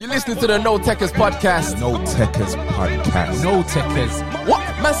listening to the No Techers podcast. No Techers podcast. No Techers. What?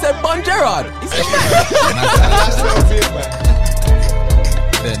 Man said Bon Gerard. Is he mad?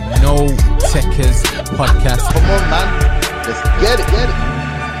 The No Techers podcast. Come on, man. Let's get it.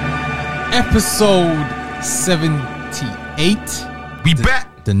 Episode 78. We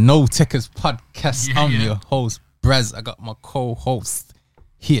back. The No Techers podcast. Yeah, I'm yeah. your host, Braz. I got my co-host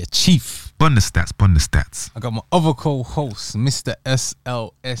here, Chief. Bun the stats. I got my other co-host, Mr.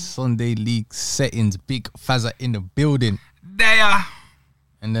 SLS Sunday League Settings, Big Fazza in the building. There.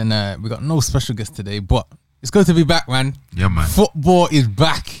 And then we got no special guest today, but it's good to be back, man. Yeah, man. Football is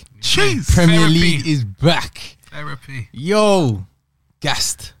back. Jeez. Premier Therapy. League is back. Therapy. Yo,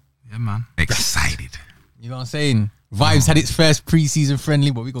 gassed. Yeah, man. Excited. You know what I'm saying? Vibes had its first pre-season friendly,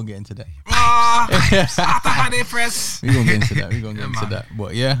 but we're going to get into that. Press. We're going to get into that. We're going to Yeah, get into man. that.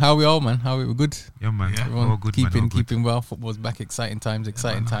 But yeah, how we all, man? How we good? Yeah, man. Yeah. Everyone All good, man. All good. keeping well. Football's back. Exciting times. Just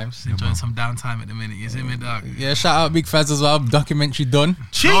enjoying some downtime at the minute. You see me, dog? Yeah, shout out Big Faz as well. Documentary done.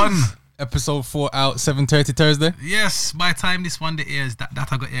 Done. Episode 4 out 7:30 Thursday. Yes, by the time this one airs, that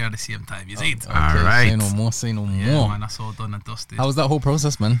I got air at the same time. You see it? All right. Say no more. Say no Yeah, more. man. That's all done and dusted. How was that whole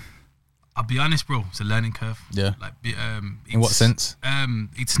process, man? I'll be honest, bro. It's a learning curve. Yeah. Like, In what sense?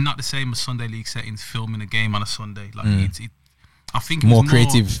 It's not the same as Sunday League settings. Filming a game on a Sunday, like I think it More was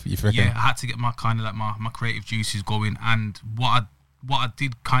creative, you reckon? Yeah, I had to get my kind of like my creative juices going, and what I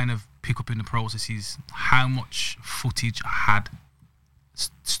did kind of pick up in the process is how much footage I had,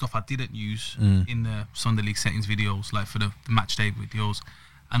 stuff I didn't use in the Sunday League settings videos, like for the match day videos,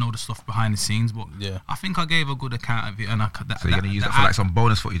 and all the stuff behind the scenes. But Yeah. I think I gave a good account of it, and So you're gonna use that for like some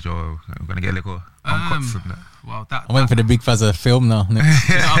bonus footage, or we're gonna get a little uncuts from that. well, that I went for the Big Fazza film now. Next.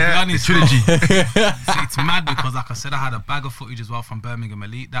 I'll be honest, bro. Trilogy. It's mad because, like I said, I had a bag of footage as well from Birmingham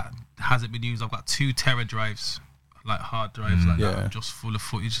Elite that hasn't been used. I've got 2 tera drives, like hard drives, like Yeah. that, just full of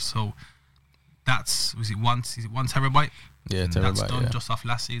footage. So that's is it 1 terabyte? Yeah, That's terabyte. done Yeah. just off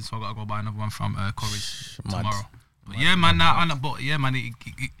last season. So I gotta go buy another one from Courage Mad. tomorrow. But yeah, man. But yeah, man.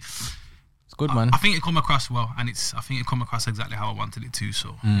 It's good, man. I think it come across well, and I think it come across exactly how I wanted it to.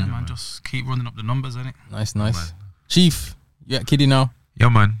 So yeah, man. Just keep running up the numbers, innit? Nice. man. Chief, you at Kiddie now? Yeah,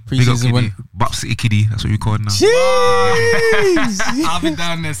 man. Big up Pre-season Kiddie. went- Bop City Kiddie. That's what we call it now. Jeez. I'll be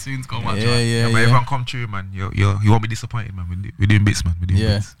down there soon to go watch. Yeah, But everyone come true, man. You won't be disappointed, man. We're doing bits, man. We're doing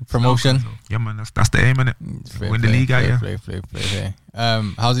Yeah, bits. promotion. Yeah, man. That's the aim, innit? Win the league out, yeah. Play.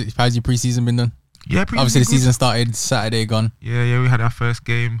 How's your pre-season been done? Yeah, pretty Obviously, the good. season started Saturday. Gone. Yeah. We had our first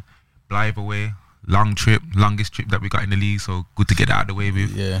game, Blythe away. Long trip, longest trip that we got in the league. So good to get that out of the way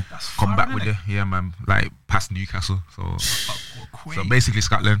with. Yeah. That's Come far, back innit? with man. Like past Newcastle. So Quick. basically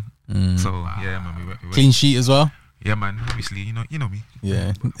Scotland. So yeah, man. We went. Clean sheet as well. Yeah, man. Obviously, you know me.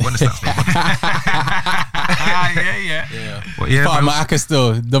 Yeah. When the stats yeah. But yeah, Part of man, my acca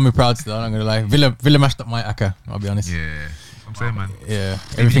still done me proud still. I'm not gonna lie. Villa mashed up my acca. I'll be honest. yeah. I'm saying, man. Yeah.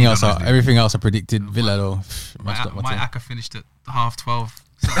 Everything else, honestly. I predicted. Villa though, mashed up my My team. ACCA finished at 12:30.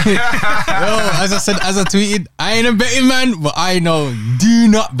 Yo, as I tweeted, I ain't a betting man, but I know do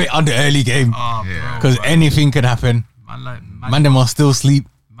not bet on the early game Oh, Yeah. because anything could happen. man, like Man, them are still sleep.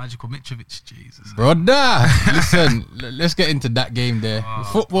 Magical Mitrovic, Jesus. Brother, listen, let's get into that game there.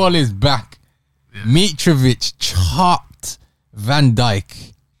 Football is back. Mitrovic chopped Van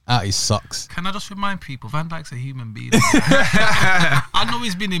Dijk out his socks. Can I just remind people, Van Dijk's a human being. I know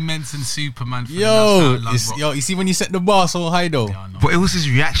he's been immense and Superman for Yo, the last you see when you set the bar so high though? Yeah, I know. But it was his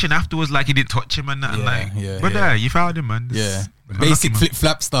reaction afterwards, like he didn't touch him and that. Yeah, like, yeah. brother, you fouled him, man. Yeah. Unlucky, Basic man. flip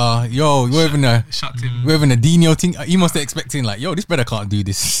flap star. Yo, we're having a Dino thing. He must have expecting like, yo, this brother can't do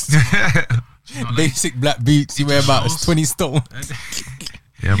this. Like, Basic black boots. He wear about shows. 20 stone.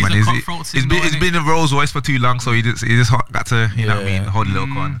 Yeah, He's man. a It's cutthroat it's thing, been though, it's innit? been a Rolls Royce for too long, so he just got to you know what I mean, hold a little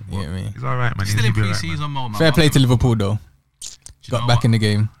con. You get me? He's all right, man. Still He'll in be all right, pre-season mode, man. Fair play to Liverpool though. Do you Got know back what? in the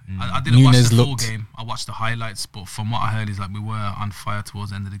game. I didn't watch Nunes the full looked- game. I watched the highlights, but from what I heard is like we were on fire towards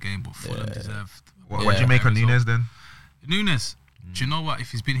the end of the game, but Fulham deserved. What do you make on Nunes then? Nunes, do you know what?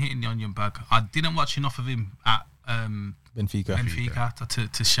 If he's been hitting the onion bag, I didn't watch enough of him at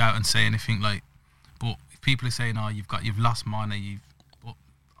Benfica. to shout and say anything like. But if people are saying, "Oh, you've lost Mane," but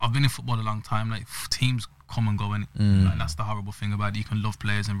I've been in football a long time. Like teams come and go, and that's the horrible thing about it. You can love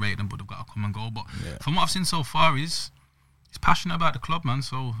players and rate them, but they've got to come and go. But from what I've seen so far, he's passionate about the club, man.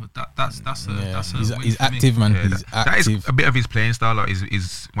 So that's a win He's for me. active, man. Yeah, He's that is active. a bit of his playing style. Like,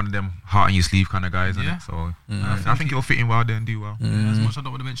 is one of them heart on your sleeve kind of guys, isn't Yeah. it? So I think he'll fit in well there and do well. As much as I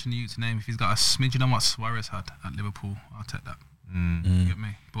don't want to mention the youth's name, if he's got a smidgen on what Suarez had at Liverpool, I'll take that. You get me?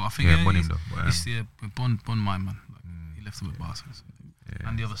 But I think Yeah, Bun him though, but, he's Bun my man. Like, he left him at Barca. So.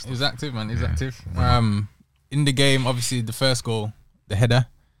 And the other stuff. He's active, man. He's active. In the game, obviously, the first goal, the header.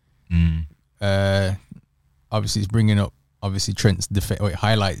 Obviously, it's bringing up Trent's it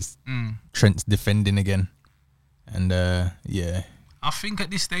highlights Trent's defending again, and yeah. I think at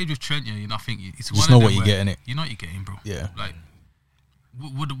this stage with Trent, you know, I think it's Just one know of what them you're where getting, it. You know what you're getting, bro. Yeah. Like,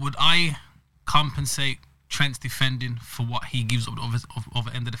 would I compensate Trent's defending for what he gives up the other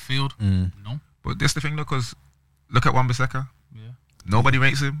end of the field? No. But that's the thing, though, because look at Wan-Bissaka. Yeah. Nobody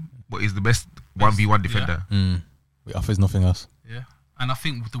rates him, but he's the best 1v1 defender. He offers nothing else. Yeah. And I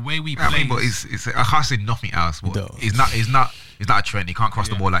think the way we I play, mean, but it's I can't say nothing else. But No. he's not a Trent. He can't cross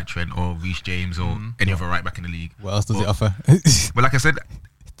the ball like Trent or Reece James or any other right back in the league. What else does it But- offer? But like I said,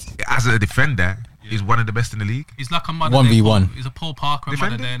 as a defender, he's one of the best in the league. he's like a modern day 1v1. He's a Paul Parker, a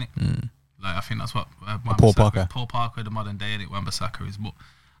modern day, Defender? innit? Like I think that's what Paul Parker. Paul Parker, the modern day, Wan-Bissaka is. But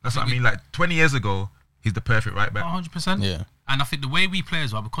That's what I mean. Like 20 years ago, he's the perfect right back. 100%. Yeah. And I think the way we play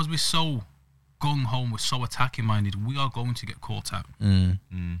as well, because we're so gung ho, we're so attacking minded, we are going to get caught out.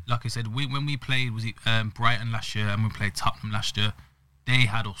 Like I said, when we played, was it Brighton last year, and we played Tottenham last year, they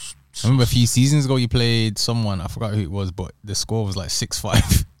had us. I remember a few seasons ago you played someone, I forgot who it was, but the score was like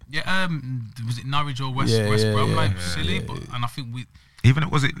 6-5. Yeah, was it Norwich or West Yeah, Brom? yeah, Like yeah, silly, yeah, but and I think we. Even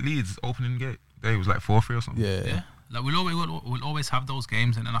was it Leeds opening gate? They was like 4-3 or something. Yeah, like we'll always have those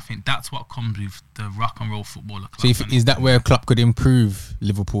games, and I think that's what comes with the rock and roll footballer club. So is that where Klopp could improve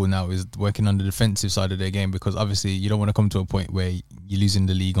Liverpool now, is working on the defensive side of their game? Because obviously you don't want to come to a point where you're losing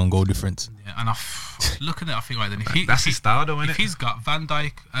the league on goal difference. Yeah, and look at it, I think, right then, That's his style, though, if innit? he's got Van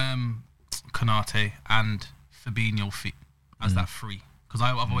Dijk, Konate, and Fabinho fit as that three, because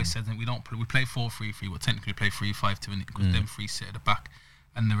I've always said that we play 4-3-3, but technically play 3-5-2 in it, because them three sit at the back,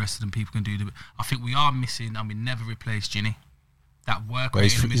 and the rest of them people can do the. I think we are missing, and we never replaced Ginny. That work But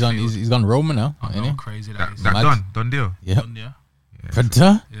rate in the midfield. he's gone Roma now, I isn't know he? how crazy that is. That Mad. done deal. Yeah. Done, yeah.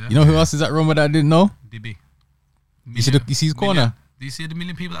 Predator? Yeah. You know who else is at Roma that I didn't know? DB. You see his corner? Million. Do you see the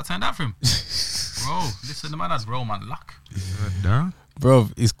million people that turned out for him? Bro, listen, the man has Roman luck. Nah. Bro,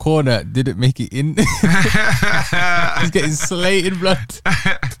 his corner didn't make it in. He's getting slated, blood.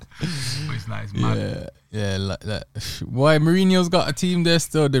 But it's like, it's mad. Yeah, like that. Why Mourinho's got a team there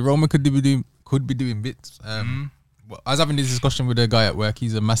still? The Roma could be doing bits. Well, I was having this discussion with a guy at work.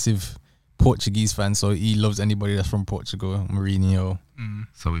 He's a massive Portuguese fan, so he loves anybody that's from Portugal. Mourinho,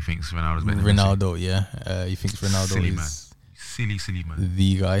 So he thinks Ronaldo's better than Messi. Ronaldo. Yeah, he thinks Ronaldo Silly is man. Silly man.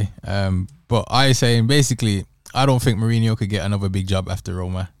 the guy. But I saying basically, I don't think Mourinho could get another big job after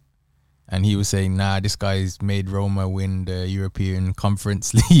Roma. And he was saying, nah, this guy's made Roma win the European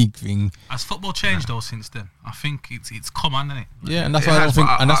Conference League thing. Has football changed though since then? I think it's come on, isn't it? Yeah, and that's It why I don't has, think,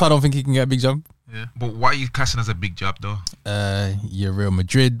 but and that's why I don't think he can get a big job. Yeah. But what are you classing as a big job, though? Your Real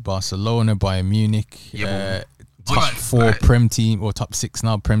Madrid, Barcelona, Bayern Munich, Yeah, top Alright, 4 Prem team or top 6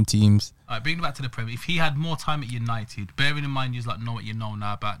 now Prem teams. Alright, bringing it back to the Premier. If he had more time at United, bearing in mind you know what you know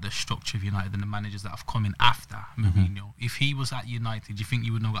now about the structure of United and the managers that have come in after Mourinho. If he was at United, do you think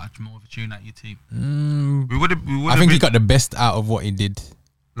you would know got more of a tune at your team? We would have. I think he got the best out of what he did.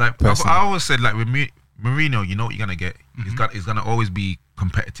 Like personally. I always said, like with Mourinho, you know what you're gonna get. He's gonna always be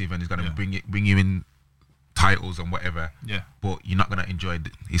competitive, and he's gonna bring you in titles and whatever. Yeah. But you're not gonna enjoy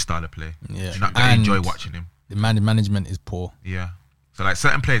his style of play. Yeah. You're not gonna And enjoy watching him. The management is poor. Yeah. So like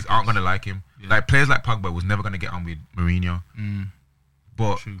certain players aren't gonna like him. Yeah. Like players like Pogba was never gonna get on with Mourinho.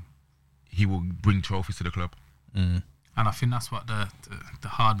 But True. he will bring trophies to the club. And I think that's what the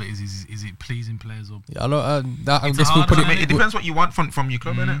hard bit is it pleasing players or Yeah, I It's guess a we'll hard put one, I mean, it. it depends what you want from your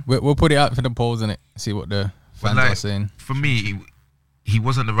club, innit? We'll put it out for the polls and see what the fans But are like, saying. for me, he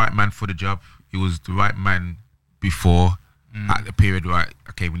wasn't the right man for the job. He was the right man before at the period where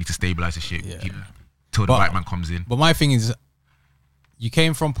okay, we need to stabilize the shit till the But- right man comes in. But my thing is, you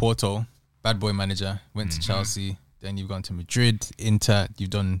came from Porto, bad boy manager, went to Chelsea, then you've gone to Madrid, Inter, you've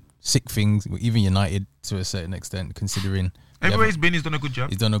done sick things, even United to a certain extent, considering Everywhere he's been, he's done a good job.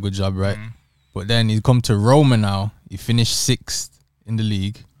 he's done a good job, right? But then he's come to Roma now, he finished 6th in the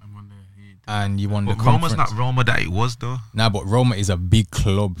league, and you won the But Roma's conference. not Roma that it was though. Nah, but Roma is a big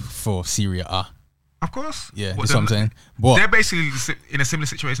club for Serie A. Of course. Yeah, But that's what I'm saying. But They're basically in a similar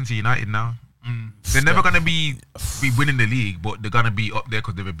situation to United now. They're never gonna be winning the league, but they're gonna be up there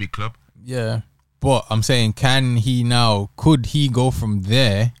because they're a big club. yeah, but I'm saying, could he go from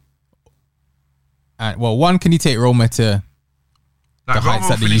there? And well, one, can he take Roma to? Like The heights Roma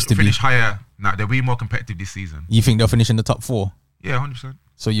that they will used to be. finish higher. Now they'll be more competitive this season. You think they'll finish in the top 4? Yeah, 100%.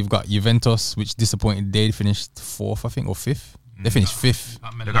 So you've got Juventus, which disappointed. They finished 4th, I think, or 5th. They finished 5th.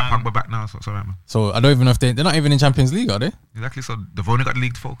 They got Pogba back now, so it's alright, man. So I don't even know if they're not even in Champions League, are they? Exactly. So they've only got the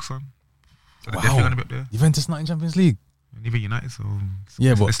league to focus on. So they're definitely gonna be up there. Juventus not in Champions League. Neither United, so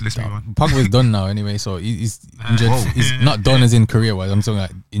Yeah, but let's move on. Pogba's done now anyway, so he's injured. Whoa. He's not done as in career-wise. I'm talking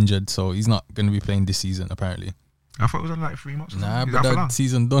like injured, so he's not going to be playing this season apparently. I thought it was on like 3 months. Nah, Is but that for that long?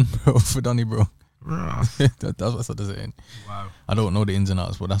 season done, bro, for Donny, bro. Rough. That's what I was saying. Wow. I don't know the ins and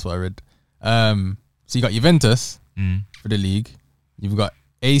outs, but that's what I read. So you got Juventus for the league. You've got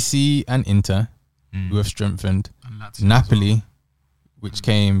AC and Inter, who have strengthened. And Lazio Napoli, which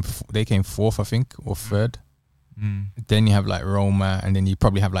they came fourth, I think, or third. Then you have like Roma, and then you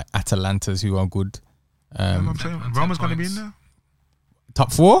probably have like Atalantas, who are good. I'm saying and Roma's 10 going to be in points. there.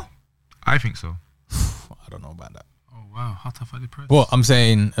 Top 4? I think so. I don't know about that. Oh wow, hot off the press. But I'm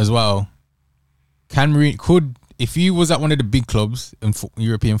saying as well, if you was at one of the big clubs in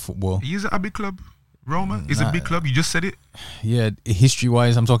European football, He's at a big club. Roma is a big club. You just said it. yeah,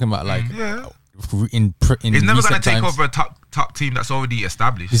 history-wise, I'm talking about like Yeah. in He's never going recent to take times. over a top team that's already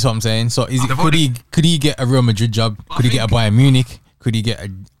established. This is what I'm saying. So They've could he get a Real Madrid job? But I Could he get a think- Bayern Munich? Could he get a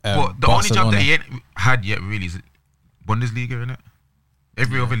But the Barcelona? only job that he ain't had yet really is Bundesliga, innit?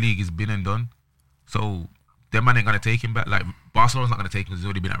 Every other league has been and done. So them man ain't gonna take him back. Like Barcelona's not gonna take him because he's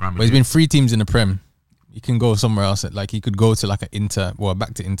already been at Real But he's Madrid. been 3 teams in the Prem. He can go somewhere else. Like he could go to like an Inter, or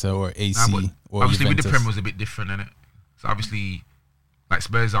back to Inter or AC Nah, but or obviously Juventus. with the Prem was a bit different, innit? So obviously, like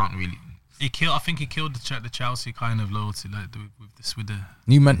Spurs aren't really. I think he killed the Chelsea kind of loyalty, like with the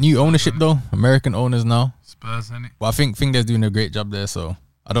New ownership though, American owners now. Spurs, innit? But I think they're doing a great job there. So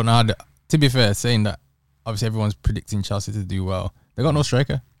I don't know how. To be fair, saying that, obviously everyone's predicting Chelsea to do well. They got no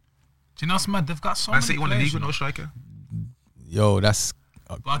striker. Do you know what's mad? They've got so Man many City won the players. league with you no know. striker. Yo, that's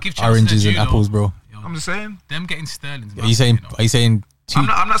But I'll give Chelsea oranges their and due, apples, though. bro. Yo, I'm just saying. them getting Sterling's Are you saying? Are you saying? I'm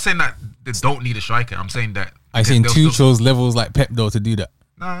not saying that they don't need a striker. I'm saying that. Are you saying they'll still- Tuchel's levels like Pep though to do that?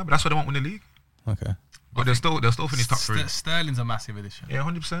 Nah, but that's why they won't win the league. Okay. But they'll still finish top 3. Sterling's a massive addition. Yeah,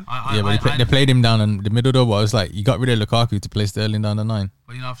 100%. Yeah, but they played him down in the middle though. But it's like you got rid of Lukaku to play Sterling down the 9.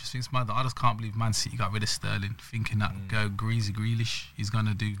 But you know, I just think it's mad that I just can't believe Man City got rid of Sterling, thinking that Grealish he's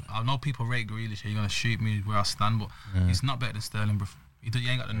gonna do. I know people rate Grealish, he's gonna shoot me where I stand, but he's not better than Sterling, bro. He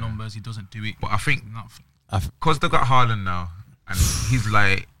ain't got the numbers, he doesn't do it. But I think Not because they got Haaland now, and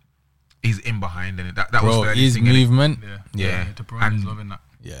he's in behind, and that was Bro, Sterling's his thing, innit? movement. yeah. Yeah. De Bruyne is And- loving that.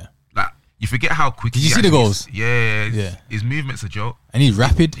 Yeah. Like you forget how quick. Did he you see the actually goals? is. Yeah, Yeah. His movement's a joke. And he's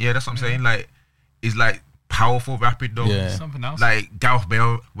rapid. Yeah, that's what I'm saying. Like he's like powerful, rapid though. Yeah. Something else. Like Gareth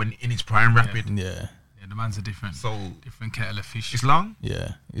Bale when in his prime, rapid. Yeah. Yeah, the man's a different kettle of fish. It's long.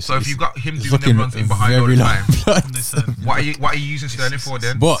 Yeah. So if you got him it's doing them looking runs in behind all very the long. time, Listen, what are you using Sterling for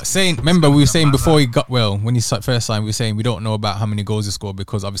then? But remember we were saying before he got when he first signed, we were saying we don't know about how many goals he scored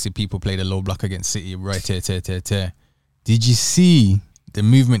because obviously people played a low block against City, right? Tear. Did you see the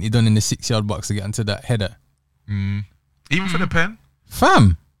movement he done in the 6-yard box to get into that header? Even for the pen,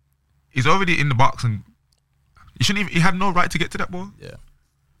 Fam. he's already in the box and he shouldn't even. He had no right to get to that ball. Yeah.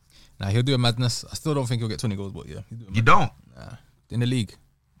 Nah, he'll do a madness. I still don't think he'll get 20 goals, but yeah, he'll do a You madness. don't. In the league.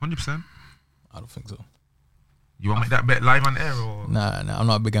 100%. I don't think so. You want to make that bet live on air or? Nah, I'm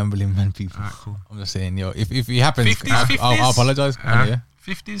not a big gambling man, people. Alright, cool. I'm just saying, yo, if it happens, 50s, I'll apologize. Yeah.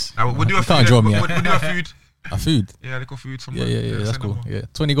 50s. We'll do a You food. can't draw me We'll out. do a food. A food. Yeah, little food Yeah, somewhere. that's send cool. them all. Yeah,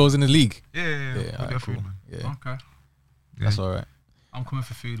 20 goals in the league. Yeah. Yeah, We'll do a alright, food, cool. man. Yeah, Okay. that's all right. I'm coming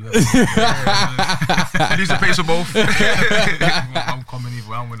for food. Lose the pace for both. I'm coming either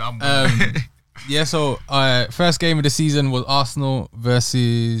way. I'm Yeah, so first game of the season was Arsenal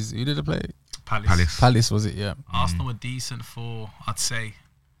versus who did they play? Palace, was it? Yeah. Arsenal were decent for, I'd say,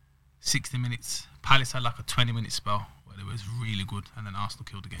 60 minutes. Palace had like a 20-minute spell where it was really good, and then Arsenal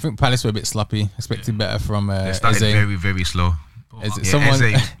killed the game. I think Palace were a bit sloppy. Expected better from They started Eze. very, very slow. But Eze- Yeah, Someone-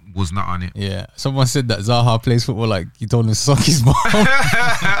 Eze was not on it. Yeah, someone said that Zaha plays football like he told him to suck his mom.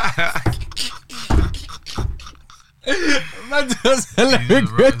 Man, that's hella he's a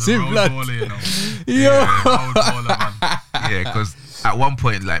aggressive, road blood. baller, you know. Yo. Road baller, man. Yeah, because at one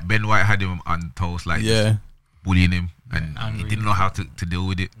point, like Ben White had him on toast, like Yeah. bullying him, and Angry. he didn't know how to deal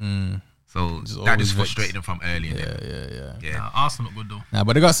with it. So Just that always just frustrated him from early. Yeah. Yeah. Arsenal look good though. Nah,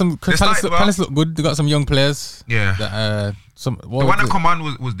 but they got some. started well. Palace look good. They got some young players. Yeah. That, The one that come on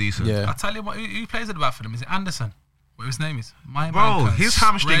was decent. Yeah. I tell you what, who plays at the back for them? Is it Anderson? What his name is? My Bro, man can his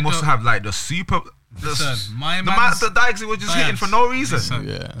hamstring spread must up. have like the super. Listen, my the man's- the dikes was just hitting for no reason. Listen,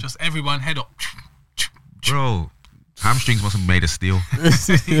 Yeah. just everyone head up. Bro, hamstrings must have made a steal.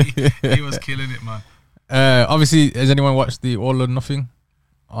 He was killing it, man. Obviously, has anyone watched the All or Nothing?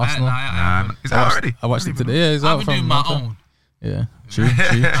 Arsenal. I haven't. Is that already? I watched it today. Yeah, it's I've out been from doing my Malta. own. Yeah, true.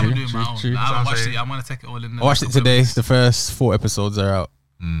 I've been doing my own. I haven't Sounds watched like- it. I'm gonna take it all in. I watched it today. The first 4 episodes are out.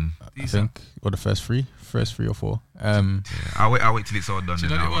 I think, or the first three or four. Yeah, I'll wait till it's all done. Do you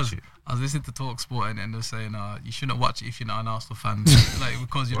Then know I'll what it watch was? it. I was listening to Talk Sport and they're saying you shouldn't watch it if you're not an Arsenal fan, like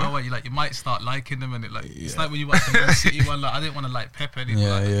because you know what, you might start liking them and it's like when you watch the Man City one. Like I didn't want to like Pep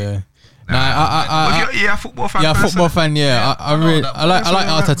anymore. Yeah. Nah, Nah, if you're a football fan. yeah, person, football fan. Yeah, I know really, that. I like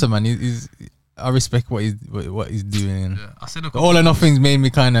That's Arteta, man. He's I respect what he's doing. And Yeah, I said all or nothing's made me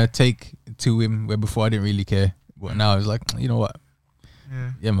kind of take to him where before I didn't really care, but now it's like, you know what?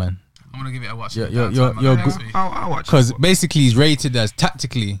 Yeah, man. I'm gonna give it a watch. You're next good. week. I'll watch it. Because basically he's rated as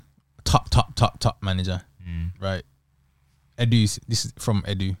tactically top manager, right? This is from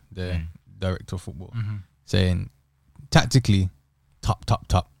Edu, the director of football, saying tactically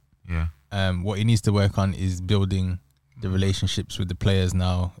top. Yeah. What he needs to work on is building the relationships with the players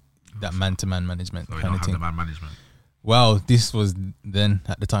now, that man-to-man management So we kind don't of have thing. the man management. Well, this was then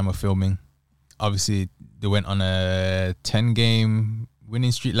at the time of filming. Obviously, they went on a 10-game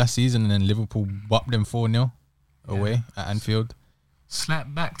winning streak last season, and then Liverpool bopped them 4-0 away at Anfield.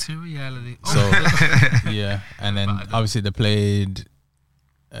 Slap back to reality. So yeah, and then obviously they played.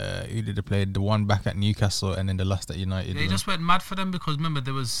 Who did they play? The one back at Newcastle, and then the last at United. They just went mad for them because remember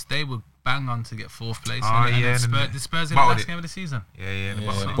they were bang on to get 4th place. Oh, and yeah, then the Spurs in the bottled last it. game of the season. Yeah.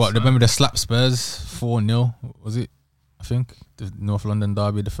 Yeah, but remember the slap Spurs 4-0, was it? I think the North London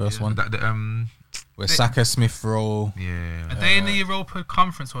derby, the first one, where Saka, Smith Rowe. Yeah. Are they in the Europa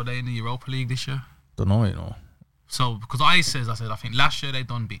Conference or are they in the Europa League this year? Don't know, you know. So because I think last year they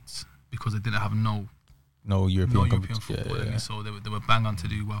done beats because they didn't have no European European competition. football, in it, so they were bang on to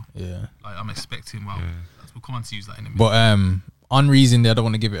do well. Yeah. Like I'm expecting well. We'll come on to use that in a minute. But on reason, I don't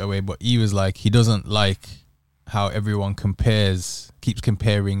want to give it away, but he was like, he doesn't like how everyone keeps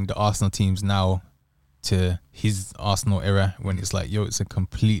comparing the Arsenal teams now to his Arsenal era, when it's like, yo, it's a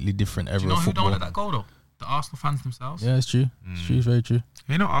completely different era Do you know of who football. don't let that go though? The Arsenal fans themselves. Yeah, it's true. It's true, very true.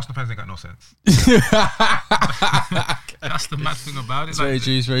 You know, Arsenal fans ain't got no sense. That's the mad thing about it. It's Like, very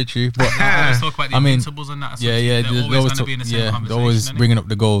true, it's very true. But they always talk about the I mean, Invincibles and that. So yeah, they're they always going to be in the same they're conversation. always innit? bringing up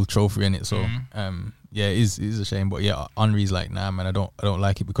the gold trophy in it. So, yeah, it is a shame. But yeah, Henry's like, nah, man, I don't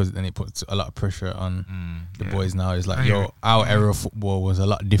like it because then it puts a lot of pressure on the boys now. It's like, yo, our era of football was a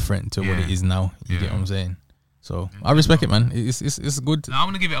lot different to what it is now. You get what I'm saying? So I respect it, man. It's good. No, I'm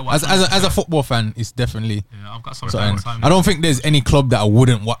gonna give it a watch. As a football fan, it's definitely. Yeah, I've got some something. time. I don't think there's any club that I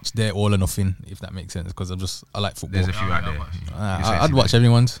wouldn't watch their All or Nothing, if that makes sense, because I like football. There's a few out there. I'd watch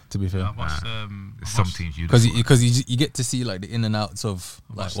everyone's, to be fair. I've watched, There's some teams you Because you get to see like the in and outs of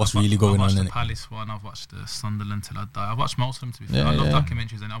like what's really going on I've in watched it. the Palace one. I've watched the Sunderland till I die. I've watched most of them. To be fair, Yeah, I love yeah.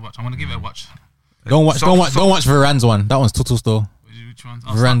 documentaries, and I'm gonna give it a watch. Don't watch Varane's one. That one's Tutus though. Which one?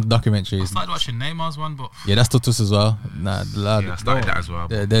 Varane documentary. I started watching Neymar's one, but Yeah, that's Tutus as well. Nah, lad, I started that as well.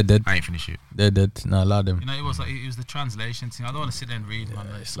 They're dead. I ain't finished it. They're dead. Nah, lad them. you know, it was the translation thing. I don't want to sit there and read, man.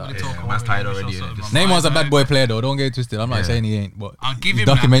 Like, it's somebody like- talk yeah, over man's it, tired maybe already, show yeah, something just- on Neymar's a my bad iPad. boy player though. Don't get it twisted. I'm not Yeah. saying he ain't, but I'll give his him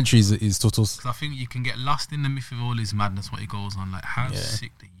that. documentary is Tutus. 'Cause I think you can get lost in the myth of all his madness. What he goes on, like how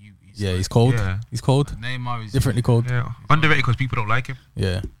sick the you is. Yeah, like, he's cold. Yeah. He's cold. Neymar is Differently cold. Yeah. Underrated because people don't like him.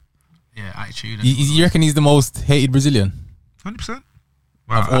 Yeah. Yeah, attitude. And You reckon he's the most hated Brazilian 100%.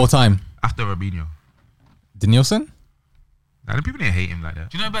 of all time? After Robinho. Danielson? Nah, the people didn't hate him like that.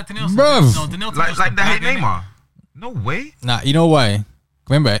 do you know about Danielson? Bruv. No, Danielson Like was they the hate bag, innit? Neymar. No way. Nah, you know why?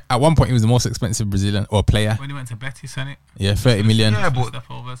 Remember, at one point he was the most expensive Brazilian or player. When he went to Betis, innit? Yeah, 30 million. Yeah, but Step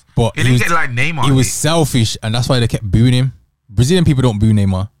overs. But it didn't get like Neymar. he was hate. selfish, and that's why they kept booing him. Brazilian people don't boo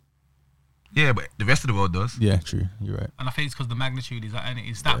Neymar. Yeah, but the rest of the world does. Yeah, true. You're right. And I think it's because the magnitude is that, and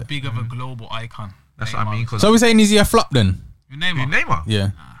it's that big of a global icon. That's what I mean. Cause So we're saying is he a flop then? Neymar. Neymar.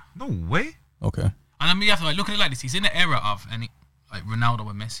 Yeah. No way. Okay. And I mean, you have to like look at it like this. He's in the era of like Ronaldo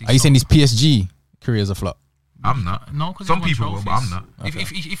and Messi. Are you So- saying his PSG career is a flop? I'm not. No, because Some people will, but I'm not.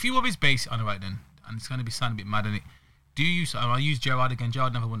 If you have his base on the right, then and it's going to be sounding a bit mad in it. Do you use? I use Gerrard again.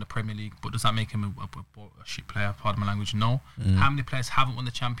 Gerrard never won the Premier League, but does that make him a shit player? Pardon my language. No. How many players haven't won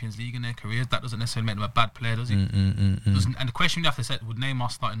the Champions League in their careers? That doesn't necessarily make them a bad player, does it? Doesn't, and the question you have to say: would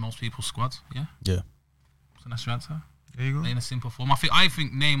Neymar start in most people's squads? Yeah. Yeah. So that's your answer. There you go. In a simple form, I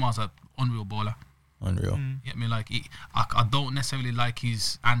think Neymar's an unreal baller. Unreal. You get me? Like, I don't necessarily like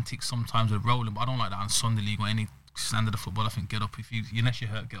his antics sometimes with rolling, but I don't like that on Sunday League or any standard of football. I think get up if you, unless you're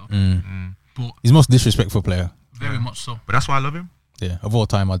hurt, get up. But He's the most disrespectful player. very much so. But that's why I love him. Yeah, of all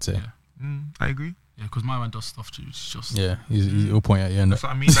time, I'd say. Yeah. I agree. Yeah, because my man does stuff too. It's just Yeah, he'll point at you. And That's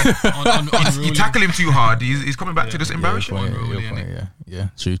what I mean. Like, you tackle him too hard, he's coming back to just embarrass you. yeah.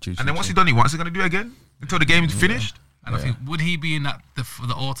 True. And then once he's done it once, he's gonna do it again until the game's finished. And I think would he be in that the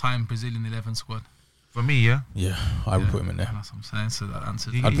all-time Brazilian 11 squad? For me, yeah. Yeah, I would put him in there. That's what I'm saying. So that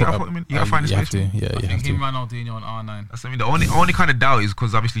answers. You that. gotta put him in. You gotta find a You have space. to. Yeah, I you have think him, to. Ronaldinho, and R9. That's the only kind of doubt is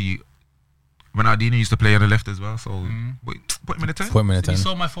because obviously Ronaldinho used to play on the left as well. So wait, put him in the 10. Put him in the You 10.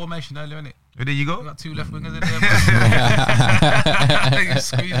 saw my formation earlier, innit? Well, there you We go. got 2 left wingers in there. You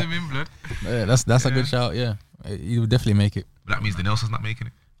squeeze him in, blood. Yeah, that's a good shout. Yeah, he would definitely make it. But that means the Nelson's not making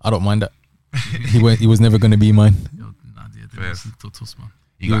it. I don't mind that. He was never gonna be mine. Yo, nah, yeah, Yes. that's Tutus, man.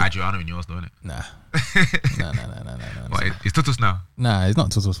 You got Adriano in yours, don't it? Nah. What, it's Tutus now. Nah, it's not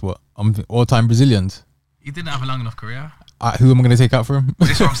Toto Sport. I'm all-time Brazilians. He didn't have a long enough career. Who am I gonna take out for him?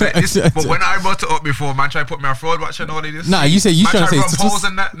 This is what I'm saying. But when I brought it up before, man tried to put me on fraud watch and all of this. Nah, you say you man trying to say tried it's run polls Tutus.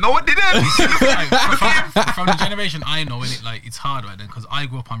 and that. No, it didn't. Like, from the generation I know, innit, like it's hard right then because I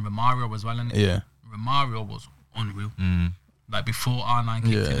grew up on Romario as well, innit? Yeah. Romario was unreal. Like before R9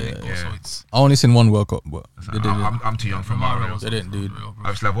 kicked in, innit? So it's I only seen one World Cup, but they did it. I'm too young for Romario Mario. was They didn't, dude. unreal, bro.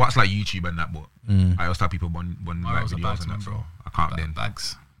 Obviously, I've watched like YouTube and that, but I always tell people one like Mario's a videos and bagsman, that, so bro. I can't then.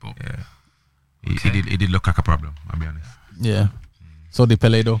 Bags, but Yeah, he did look like a problem. I'll be honest. Yeah. So did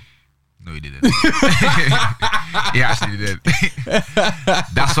Pele though. No, he didn't. He actually did.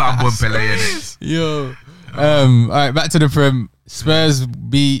 That's why I'm born Pele. Innit? Yo. All right, back to the Prem. Spurs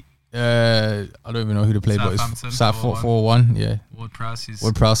beat. I don't even know who to play, but Southampton, it's South 4-1. Yeah. Ward-Prowse is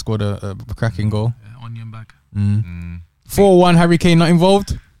Ward-Prowse scored a cracking goal. onion bag. 4-1. Harry Kane not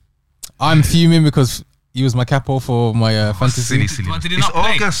involved. I'm fuming because he was my capo for my fantasy. Silly. What, did he It's not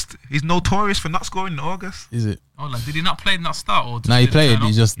play? August. He's notorious for not scoring in August. Is it? Oh, like did he not play in that start or? Nah, he didn't played. turn He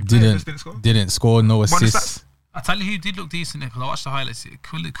up? just played, didn't just didn't score? didn't score. No the assists. stats? I tell you who did look decent because I watched the highlights.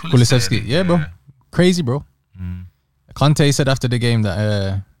 Kulusevski. Yeah, bro. Crazy, bro. Conte said after the game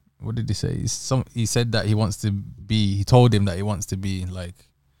that what did he say? He said that he told him that he wants to be like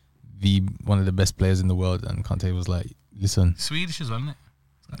one of the best players in the world, and Conte was like, listen, Swedish as well, isn't it?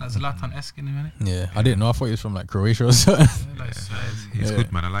 That's Zlatan-esque in a minute. yeah, I didn't know. I thought he was from like Croatia or something. He's Yeah.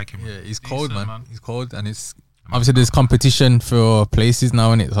 good, man. I like him. Yeah, he's cold, Decent, man. man. He's cold, and it's obviously there's competition for places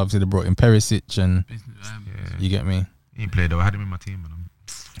now, and it's obviously they brought in Perisic, and you get me. He ain't played though. I had him in my team, man.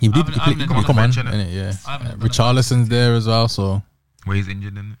 He did. I haven't done Come a on, bench, innit? innit? Yeah. I haven't done a Richarlison's there as well. So Where he's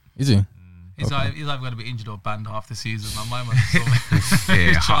injured, in is he? He's either going to be injured or banned half the season. My man. So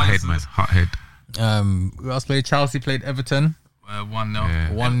Yeah, hot head, man. Hot head. Who else played? Chelsea played Everton. 1-0. Yeah.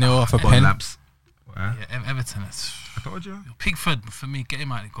 1-0 off a Got pen. lamps. Yeah, Everton. It's, I told you. Pickford for me. Get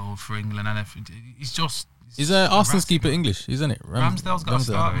him out of goal for England, and he's just. Is Arsenal's keeper English, isn't it? Ramsdale's got to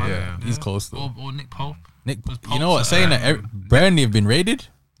start, man. yeah. He's close though. Or Nick Pope. Nick, Was you know what? Pope's, Saying that Burnley have been raided.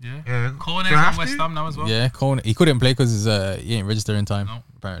 Yeah. Yeah. Corner's They have on West to. Ham now as well. Yeah, Conan. He couldn't play because he ain't registered in time. No.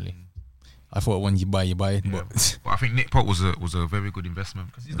 Apparently, I thought when you buy, Yeah. but But I think Nick Pope was a very good investment.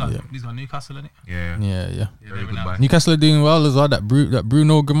 He's got Newcastle in it. Yeah. yeah. Very good buy. Newcastle are doing well as well. That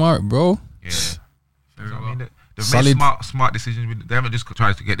Bruno Guimaraes, bro. Yeah. Very I well. mean, they've Solid. made smart decisions. They haven't just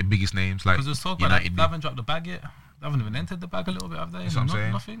tried to get the biggest names like Because there's talk about that United. they haven't dropped the bag yet. They haven't even entered the bag a little bit, have they? That's what I'm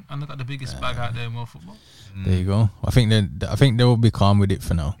saying. Nothing. And they got the biggest bag out there in world football. There you go. I think they will be calm with it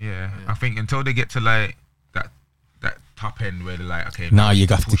for now. Yeah. I think until they get to like that top end where they're like, okay, Now we you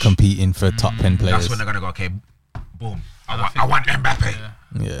can have to push. compete in for top 10 players. That's when they're gonna go, okay, boom. And I want Mbappe. Yeah.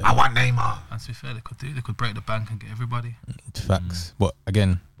 Yeah, I want Neymar. And to be fair, they could break the bank and get everybody. facts. But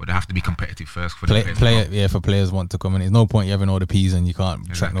again, But they have to be competitive first for the for players want to come in. There's no point you having all the P's and you can't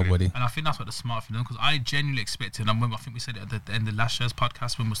track Exactly. nobody. And I think that's what the smart thing because I genuinely expected, and I think we said it at the end of last year's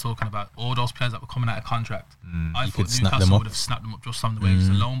podcast when we were talking about all those players that were coming out of contract. I You thought could snap them Newcastle up. would have snapped them up just on the wages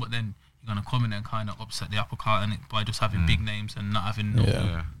alone, but then you're going to come in and kind of upset the apple cart and by just having big names and not having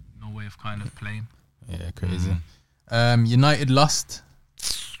Yeah. no way of kind of playing. Yeah, crazy. United lost.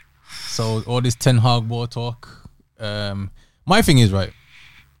 So all this Ten Hag war talk. My thing is, right,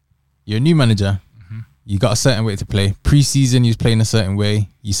 you're a new manager. You got a certain way to play. Pre-season, you was playing a certain way.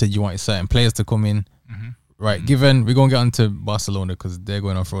 You said you wanted certain players to come in. Right, given we're gonna get on to Barcelona because they're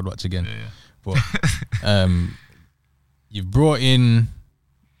going on fraud watch again. But you've brought in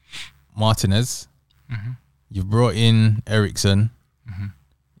Martinez. You've brought in Ericsson.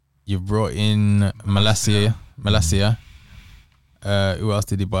 You've brought in Malacia. Who else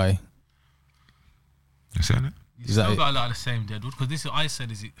did he buy? You saying it? You Is that still it? got a lot of the same dead because this I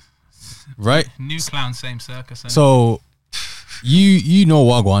said is it Right. new clown same circus. And So you know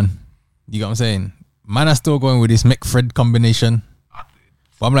Wagwan. You get what I'm saying? Man are still going with this McFred combination.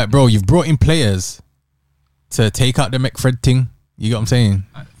 But I'm like, bro, you've brought in players to take out the McFred thing. You get what I'm saying?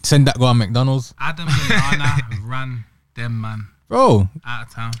 Send that guy on McDonald's. Adam Lallana ran them man Bro, out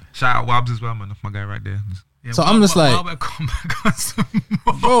of town. Shout out Wabs as well, man. That's my guy right there. Yeah, So I'm just like- come back on some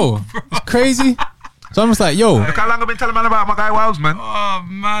more, bro, it's crazy. So I'm just like, yo, Look how long I've been telling man about my guy Wiles, man. Oh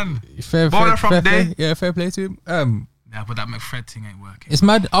man. fair Baller from fair day. play. Yeah, fair play to him. Yeah, but that McFred thing ain't working. It's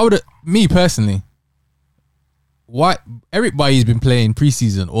mad. Me personally, why Eric Bailly's been playing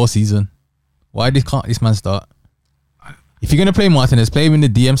preseason all season? Why can't this man start? If you're gonna play Martinez, play him in the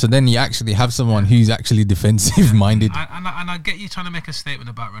DM, so then you actually have someone who's actually defensive minded. And I get you trying to make a statement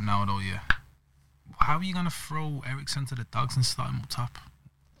about Ronaldo, yeah. How are you gonna throw Eriksen to the dogs and start him up top?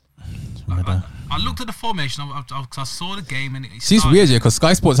 I looked at the formation. I saw the game and See, it's weird, yeah, because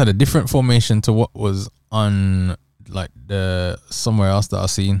Sky Sports had a different formation to what was on like the somewhere else that I've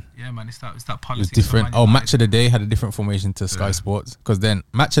seen. Yeah, man, it's that It was politics. different. Oh, Match of the Day had a different formation to Sky Sports, because then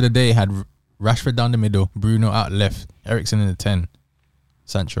Match of the Day had Rashford down the middle, Bruno out left, Eriksen in the 10,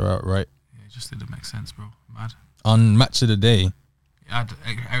 Sancho out right. Yeah, it just didn't make sense, bro. Mad. On Match of the Day, You had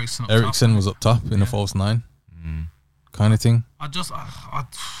Eriksen. Eriksen was up top in the false 9, kind of thing.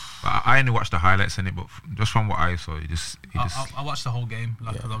 I only watched the highlights in it, but just from what I saw, I watched the whole game,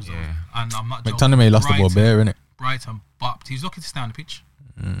 like, because I was, and I'm not. McTominay lost the ball bare, innit? Brighton bopped. He was lucky to stay on the pitch.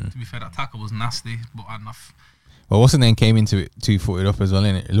 To be fair, that tackle was nasty, but enough. Well, what's his name came into it 2-footed up as well,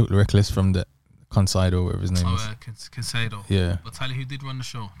 innit? It looked reckless from the Consaido, whatever his name is. Casado. Yeah. But tell you who did run the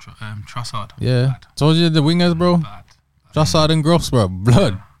show? Trossard. Yeah. Bad. Told you the wingers, bro. Bad. Trossard and Gross, bro.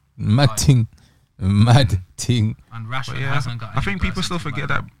 Blood. Mad thing. Mad thing. And Rashford yeah, hasn't got. I think people still forget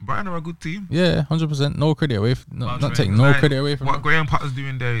that Brighton are a good team. Yeah, 100%. No credit away. Not taking no Like, credit away from what them. Graham Potter's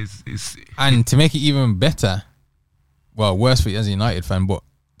doing there is And to make it even better, well, worse for you as a United fan, but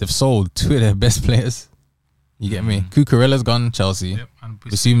they've sold 2 of their best players. You get me? Cucurella's gone Chelsea. Yep. And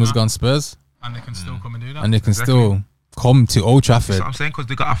Basuma's gone Spurs. And they can still come and do that. And they can Exactly. still come to Old That's Trafford. what I'm saying, because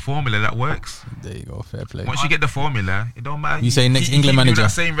they got a formula that works. There you go. Fair play. Once you get the formula, it don't matter. You say next keep England doing manager.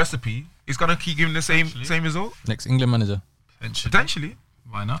 that same recipe, it's gonna keep giving the same result. Next England manager. Potentially.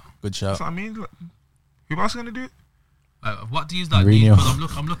 Why not? Good shout. That's what I mean. Like, who else is gonna do it? What do you use that? Mourinho.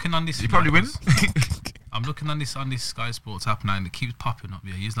 Because I'm looking on this. You probably win. I'm looking on this Sky Sports app now, and it keeps popping up.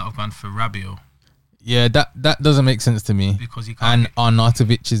 Yeah, he's not gone for Rabiot Yeah, that doesn't make sense to me. because he can't. And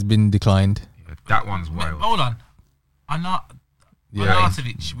Arnautovic has been declined. That one's Wait, wild. hold on.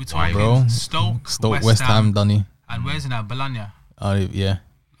 Arnautovic. We're talking Bro. Stoke, West Ham, Donny. and where's he now? Bologna. Yeah.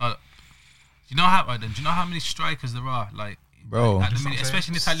 Do you know how? Do you know how many strikers there are? Like, Bro. at the minute,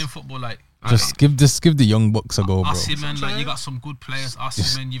 especially in Italian football, like. Just give the young bucks a go, bro. Osimhen, like, you got some good players.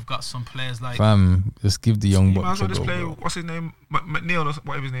 Osimhen, you've got some players like. Fam, just give the young You might bucks as a well just go, play. bro. What's his name? McNeil or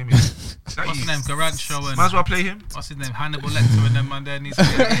whatever his name is. What's his name? Garancho and. Might as well play him. What's his name? Hannibal Lecter and them man there needs to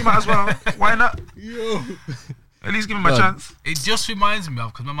You might as well. Why not? At least give him a Blood. chance. It just reminds me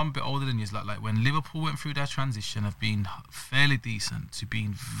of, because my mum a bit older than you, is like when Liverpool went through their transition of being fairly decent to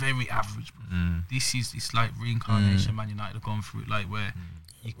being very average. Bro. This is it's like reincarnation. Man United have gone through it, like where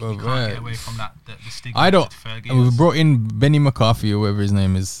you Well, can't right. get away from that the stigma. I don't. with Fergie. And we've brought in Benny McCarthy or whatever his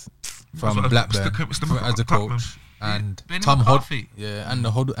name is from That's what- Blackburn Mr. as a Klopp, man. coach, and Benny Tom McCarthy.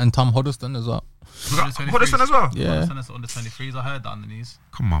 and Tom Huddleston as well. We got Huddleston as well. Yeah. Under 23s. I heard that on the news.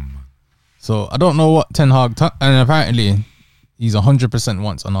 Come on, man. So I don't know what Ten Hag and apparently he's 100%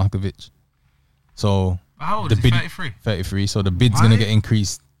 wants Arnautovic. So But how old the is he? bid 33. 33. So the bid's Why? gonna get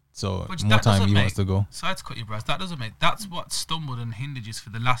increased. So Which more that time doesn't he make- wants to go. Sorry to cut you, bros. That doesn't make. That's what stumbled and hindered you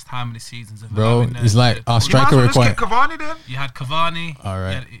for the last how many seasons of Bro, allowing it's like our You might striker as well just require get Cavani then. You had Cavani. All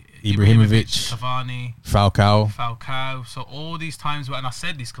right. You had Ibrahimovic. Cavani. Falcao. So all these times, and I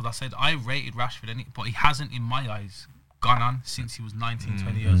said this because I said I rated Rashford, but he hasn't, in my eyes, gone on since he was 19,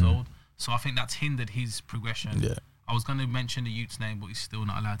 20 years old. So I think that's hindered his progression. Yeah. I was going to mention the youth's name, but he's still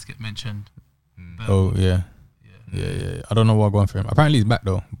not allowed to get mentioned. But, Oh yeah. Yeah. I don't know what going for him. Apparently he's back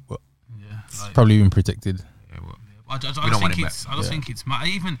though, but yeah, like, probably even protected. Yeah, well, I just we don't want think him it's. I just think it's.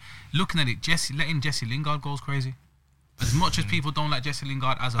 Even looking at it, letting Jesse Lingard goes crazy. As much as people don't like Jesse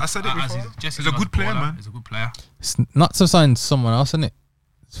Lingard as a, I said it before. Jesse He's a good player, man. He's a good player. It's not to sign someone else, isn't it?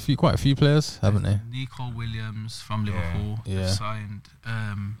 It's quite a few players, haven't they? Nico Williams from Liverpool Yeah. signed.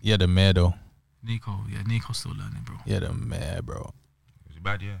 Yeah, the mayor though. Nico's still learning, bro. Yeah, the mayor, bro. it was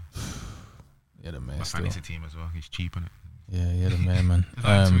bad, yeah. Yeah, the mayor. My Still. fantasy team as well. He's cheap on it. Yeah, the mayor, man.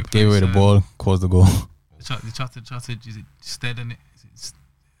 Like to Gave away the replace, ball, caused the goal. The chatted, is it stead in it?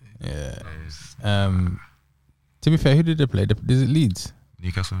 Yeah. To be fair, who did they play? Is it Leeds?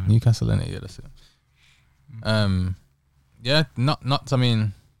 Newcastle. Newcastle, innit? Yeah, that's it. Yeah, not. I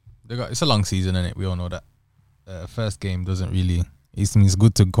mean, it's a long season, innit? We all know that. First game doesn't really. It's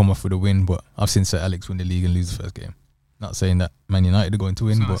good to come off with a win, but I've seen Sir Alex win the league and lose the first game. Not saying that Man United are going to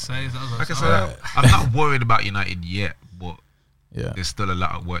win, but Like I said, I'm not worried about United yet, but Yeah, there's still a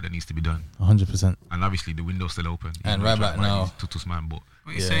lot of work that needs to be done. 100%. And obviously the window's still open. And right back now, Tutus man, but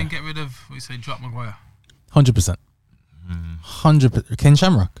What you saying? Get rid of? What you say? Drop Maguire. 100%. 100%. Ken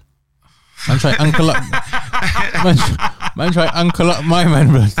Shamrock. Man try ankle up. man try ankle up my man,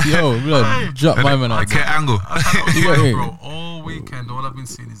 bro. Yo, blood, drop my man out. okay, angle. Bro, all weekend, all I've been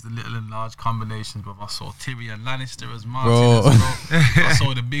seeing is the little and large combinations, bro. I saw Tyrion Lannister as Martinez, bro. I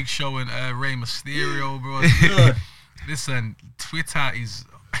saw the Big Show and Rey Mysterio, bro. Listen, Twitter is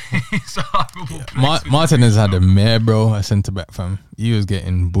it's a horrible place. Martinez had a mare, bro, a centre back fam. He was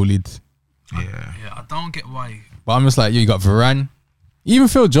getting bullied. Yeah. Yeah, I don't get why. But I'm just like, you got Varane. Even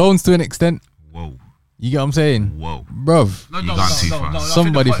Phil Jones to an extent. Whoa. You get what I'm saying? Whoa. Bruv. No, You gone too far.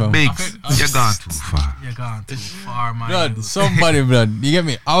 Somebody from Biggs, you're gone too far. You're gone too far, man. blood. Somebody, blood. You get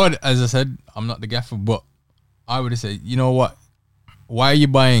me? I would, as I said, I'm not the gaffer, but I would have said, you know what? Why are you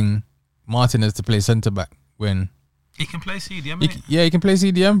buying Martinez to play centre back when He can play CDM, innit? he can play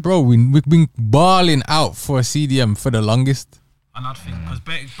CDM, bro? We've been balling out for a CDM for the longest. And I'd think,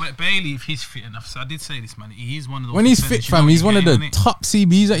 because Bailey, if he's fit enough, so I did say this, man, he's one of those. When he's defenders, fit, you know fam, what he's you're one of the getting, innit? top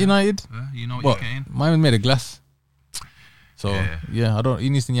CBs at United. Yeah, you know what But you're getting. mine was made of glass. So Yeah. yeah, I don't. He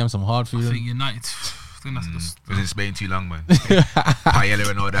needs to yam some hard I food. think United. I think that's just Was in Spain too long, man. Paella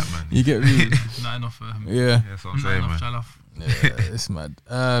and all that, man. You get me? not enough for him. Yeah, That's what I'm Not saying, enough man. Jollof. yeah, it's mad.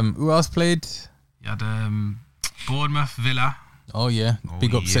 Who else played? You had Bournemouth, Villa. Oh yeah, Oh,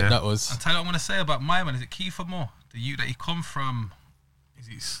 big upset yeah. that was. I'll tell you what I'm going to say about my man. Is it Kiefer Moore? The youth that he come from.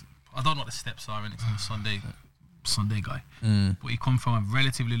 I don't know what the steps are, and it's a Sunday guy. But he come from a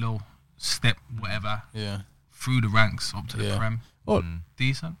relatively low step, whatever, Yeah. through the ranks up to the Yeah. Prem. Oh,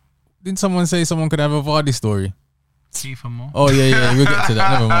 Decent. didn't someone say someone could have a Vardy story? Kiefer Moore. Oh yeah, we'll get to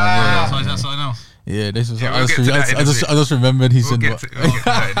that. Never mind. So Yeah, is that something else? yeah. This was. Yeah, I, we'll just, get to that in a bit. I just remembered he We'll said. get to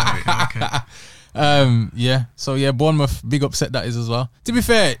that in a bit. Okay. Yeah. So yeah, Bournemouth, big upset that is as well. To be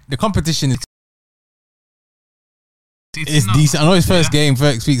fair, the competition is It's not- decent. I know it's first Yeah. game,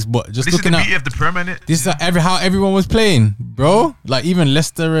 first weeks, but just This is the looking beauty at of the Prem, innit? this, is how everyone was playing, bro. Like even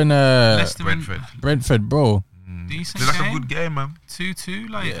Leicester and Leicester and Brentford. Brentford, bro. Decent It's like a game. good game, man. 2-2,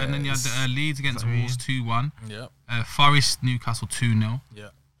 like, and then you had Leeds against Sorry. Wolves 2-1. Yeah. Forest Newcastle 2-0. Yeah.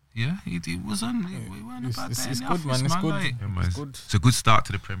 Yeah, it wasn't. It wasn't a bad day It's in the good, man. office, It's good. like, Yeah, man. It's good. It's a good start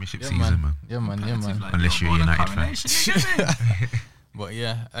to the Premiership Yeah, season, man. Yeah, man. Yeah, man. like, Unless you're a Golden United fan. coronation, you get me? But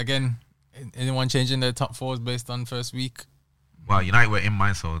yeah, again, anyone changing their top fours based on first week? Well, United were in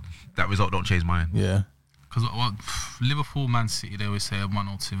mine, so that result don't change mine. Yeah. Because Liverpool, Man City, they always say a 1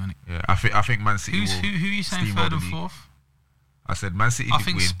 or 2, innit? Yeah, I think Man City Who will you saying steamroll third the and league. fourth? I said Man City I could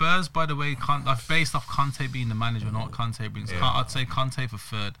think win. Spurs, by the way, based off Conte being the manager, not Conte brings. Yeah. I'd say Conte for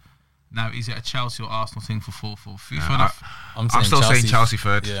third. Now, is it a Chelsea or Arsenal thing for fourth? I'm still saying Chelsea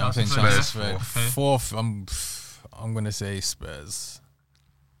third. Yeah, I'm saying Spurs Chelsea third. Okay. Fourth, I'm gonna say Spurs.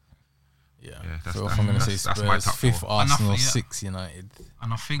 Yeah, that's- fourth, I'm gonna say that's my Spurs. top Fifth, four. Arsenal. Yeah. Sixth, United.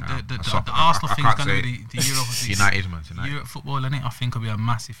 And I think Yeah, the that's what- Arsenal I thing is can't going to be say the Euro. United, man. United. Europe football, innit? I think will be a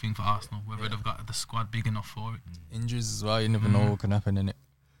massive thing for Arsenal. Whether they've got the squad big enough for it. Injuries as well. You never know what can happen in it.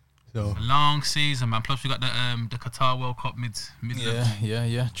 So A long season, man. Plus we got the Qatar World Cup mid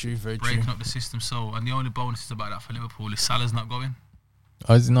yeah. True, very true. breaking up the system. So and the only bonus about that for Liverpool is Salah's not going.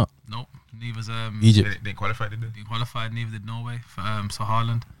 Oh, is it not Nope. Neither's Egypt? They didn't qualify, did they? He qualified. Neither did Norway for so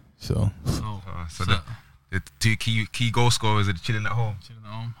Haaland. So So the two key goal scorers are chilling at home. chilling at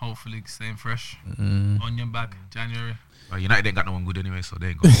home. Hopefully staying fresh. Mm. Onion back January. Well, United ain't got no one good anyway, so they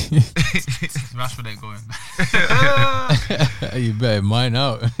ain't going. Rashford ain't going. You better mine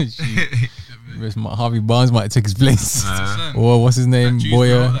out. Harvey Barnes might take his place. Or what's his name?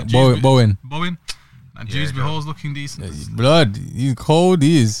 Bowen. Bowen. And Yeah, Dewsbury go. Hall's looking decent. Blood. He's cold.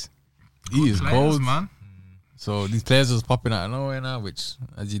 He is Players, cold. man. So these players are just popping out of nowhere now, which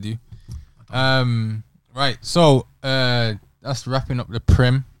as you do. Right. So that's wrapping up the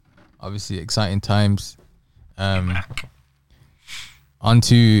Prem. Obviously, exciting times.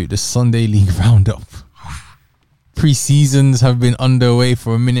 Onto the Sunday League roundup. Pre-seasons have been underway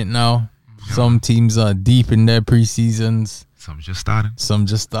for a minute now. Some teams are deep in their pre-seasons. Some just starting. Some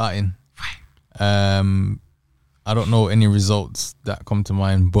just starting. I don't know any results that come to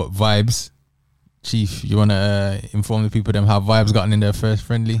mind, but Vibes. Chief, you want to inform the people them how Vibes gotten in their first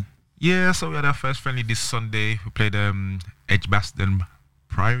friendly? Yeah, so we had our first friendly this Sunday. We played Edgbaston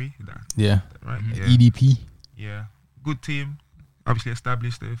Priory. Is that Yeah. right? Yeah. EDP. Yeah. Good team. Obviously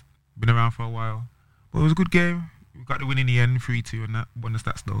established. They've been around for a while. But it was a good game. We got the win in the end, 3-2 and that. Won the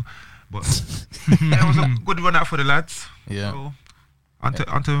stats though. But yeah, it was a good run out for the lads. Yeah. So,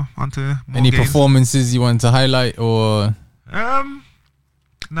 onto more Any games. performances you want to highlight or?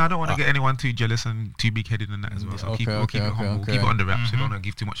 No, I don't want to get anyone too jealous and too big-headed and that as well. So Okay, keep it okay, humble, okay. keep it on the wraps. We don't want to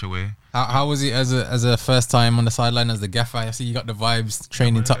give too much away. How was it as a first time on the sideline as the gaffer? I see you got the vibes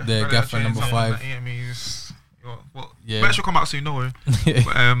training top there, gaffer number 5. Yeah, but it should come out soon. No worry. But, Did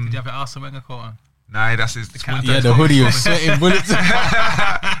you have an Arsene Wenger quote on? nah, that's his. Yeah, the hoodie was sweating bullets.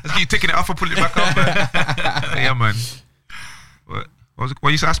 Let's keep taking it off and putting it back on, man. Yeah, man. What you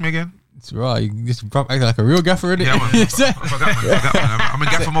used to ask me again? It's right. You just acting like a real gaffer, innit? Yeah, man. I forgot, man. I'm in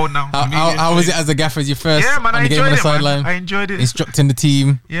gaffer mode now. How was it as a gaffer? As your first Yeah, man. on I the game on enjoyed the it, man. sideline? I enjoyed it. Instructing the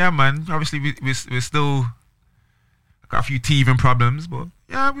team. Yeah, man. Obviously, we're still got a few teething problems, but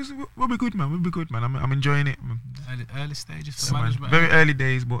yeah, we'll be good, man. We'll be good, man. I'm enjoying it. Man. Early stages for So, man, management. very early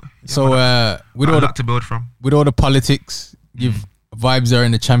days, but yeah, So man, with got all a the lot to build from. politics, give vibes are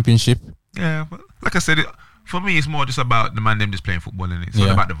in the championship. Yeah, but like I said, for me, it's more just about the man them just playing football, and it's Yeah.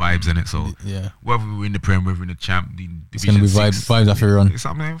 all about the vibes in it. So Yeah, whether we're in the Prem, whether we're in the Champ, the it's gonna be Division 6, vibes after a run. It's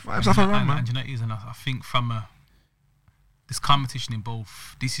something vibes after a run, man. And you know, it is enough. I think from this competition in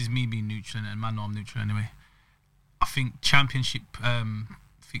both, this is me being neutral, and man, no, I'm neutral anyway. I think championship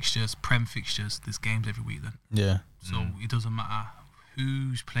fixtures, Prem fixtures, there's games every week then. Yeah, So it doesn't matter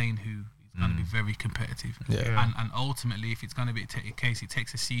who's playing who. It's going to be very competitive. Yeah. And ultimately, if it's going to be a case, it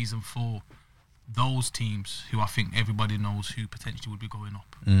takes a season for those teams who I think everybody knows who potentially would be going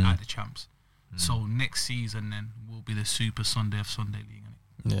up at the champs. So next season then will be the Super Sunday of Sunday League.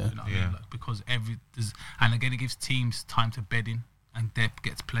 Yeah. You know what I mean? Like, because and again, it gives teams time to bed in and depth,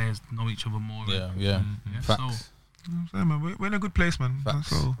 gets players know each other more. Yeah. So Facts. Yeah, man, we're in a good place, man. Facts.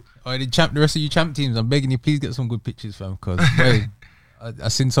 So Oh, the rest of you champ teams, I'm begging you, please get some good pictures, fam. Because I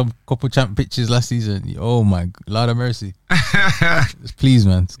seen some couple champ pictures last season. Oh my Lord of mercy! Please,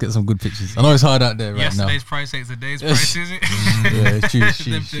 man, let's get some good pictures. I know it's hard out there right yesterday's price ain't today's price, is it? now. Yeah, choose.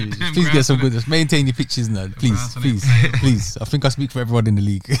 Them Please get brands some on it. good. Just maintain your pictures now, please, brands on it, please, say it. please. I think I speak for everyone in the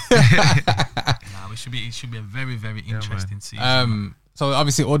league. Nah, it should be a very, very interesting season. So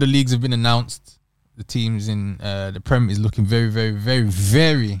obviously all the leagues have been announced. The teams in the Prem is looking very, very, very,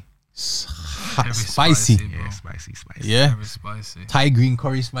 very Very spicy. bro. yeah, spicy. Yeah, Very spicy. Thai green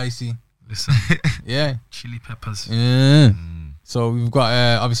curry spicy. Listen, Yeah. chili peppers. Yeah. So we've got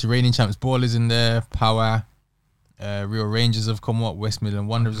obviously reigning champs Ballers in there, Power, Real Rangers have come up, West Midland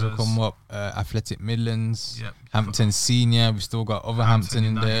Wanderers have come up, Athletic Midlands, Yep. Hampton Senior. We've still got Overhampton in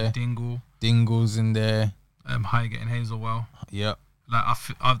United, there, Dingle, Dingles in there. Highgate and Hazelwell. Yep. Like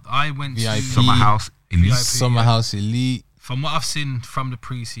I went VIP. to Summer House, Elite. VIP. Summer House Elite. From what I've seen from the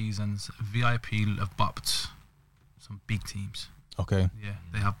pre-seasons, VIP have bopped some big teams. Okay. Yeah,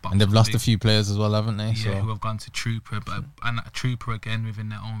 they have bopped. And they've some lost big- a few players as well, haven't they? Yeah, So who have gone to Trooper, and Trooper again within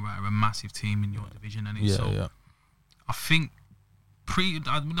their own right are a massive team in your division, and yeah, so yeah. I think we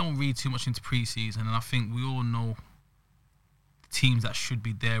don't read too much into pre-season, and I think we all know the teams that should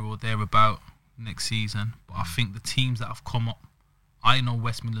be there or thereabout next season. But I think the teams that have come up, I know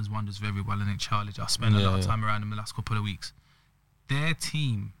West Midlands Wanderers very well, and in Charlie, I spent a lot of time around them the last couple of weeks. Their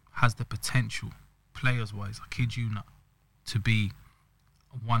team has the potential, players-wise, I kid you not, to be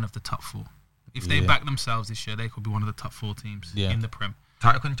one of the top 4. If they back themselves this year, they could be one of the top 4 teams in the Prem.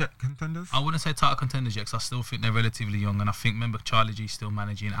 Title contenders. I wouldn't say title contenders yet, because I still think they're relatively young, and I think, remember, Charlie G's still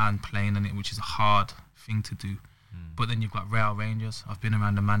managing and playing in it, which is a hard thing to do. But then you've got Real Rangers. I've been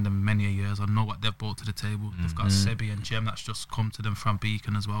around the Mandem many a years. I know what they've brought to the table. They've got Sebi and Jem that's just come to them from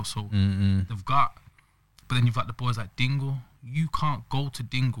Beacon as well. So they've got, but then you've got the boys like Dingle. You can't go to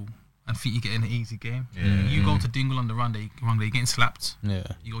Dingle and think you're getting an easy game. You go to Dingle on the wrong day, you're getting slapped. Yeah.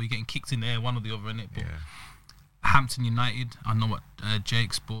 You're getting kicked in the air, one or the other in it. But Hampton United, I know what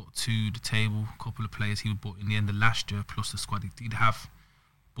Jake's brought to the table. A couple of players he brought in the end of last year, plus the squad he did have.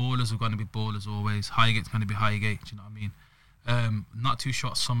 Ballers are going to be ballers always. Highgate's going to be Highgate. Do you know what I mean? Not too sure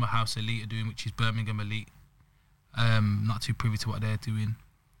what Summer House Elite are doing, which is Birmingham Elite. Not too privy to what they're doing.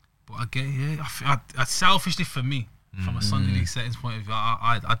 But I selfishly for me, from a Sunday League settings point of view,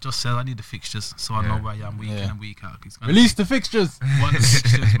 I just said I need the fixtures so I know where I am week in and week out. It's gonna Release the fixtures. want the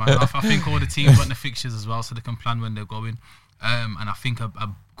fixtures, man. I think all the teams want the fixtures as well, so they can plan when they're going. And I think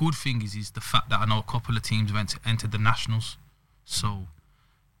a good thing is the fact that I know a couple of teams have entered the nationals. So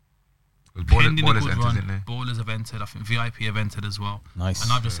pending a good run, Ballers have entered. I think VIP have entered as well. Nice.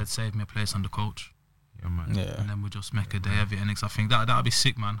 And I've just said save me a place on the coach. Yeah, man. Yeah. And then we'll just make a day of it. And I think that'll be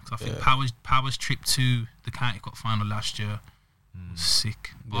sick, man. Because I think Power's trip to the County Cup final last year was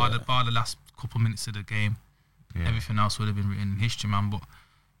sick. Bar the last couple of minutes of the game, everything else would have been written in history, man. But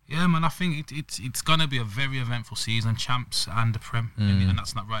yeah, man, I think it's gonna be a very eventful season, champs and the Prem, and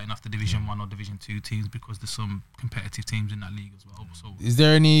that's not writing off the Division 1 or Division 2 teams, because there's some competitive teams in that league as well. So Is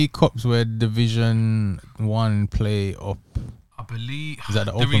there any cups where Division 1 play up? I believe. Is that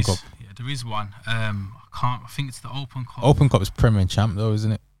the there Open is- Cup? Yeah, there is one. I think it's the Open Cup. Open Cup is Premier Champ though,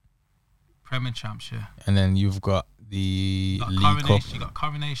 isn't it? Premier Champs, yeah. And then you've got the You got League Cup, Coronation, you got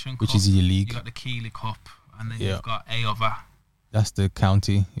Coronation which Cup, is your you league. got the Keeley Cup, and then Yeah. you've got AOVA. That's the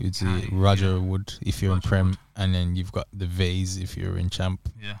county. It's the County, Roger yeah. Wood if you're in Roger Prem, Wood. and then you've got the Vase if you're in Champ.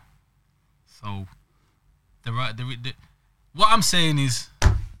 Yeah. So, what I'm saying is,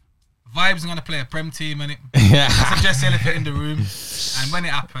 Vibes are gonna play a Prem team, and Yeah, that's just elephant in the room. And when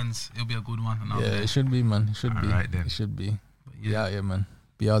it happens, it'll be a good one. And I'll be yeah, there. it should be, man. It should be. Alright then. It should be. But Yeah, man.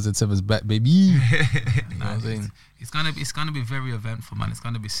 BRZ7's back, baby. You know what I'm saying? It's gonna be very eventful, man. It's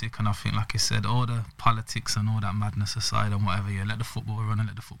gonna be sick, and I think, like I said, all the politics and all that madness aside and whatever, yeah, let the football run and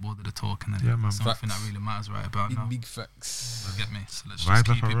let the football do the talking. And Yeah, man. something that really matters right about now. Big facts. You get me? So let's Vibes just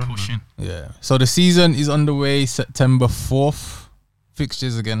like keep a it run, pushing. Yeah. So the season is underway. September 4th.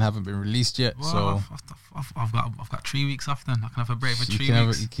 Fixtures again haven't been released yet. Well, So I've got 3 weeks off then. I can have a break for you 3 can have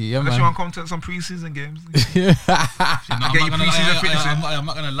weeks. yeah, Unless you man. want to come to some preseason games. You know, Get your pre-season fitness in. I'm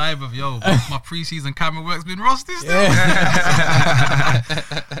not gonna lie with yo. My pre-season camera work's been rusty still. The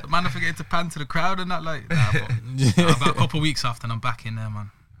man, I forget to pan to the crowd and that. Like, nah, but I've got a couple of weeks off, and I'm back in there,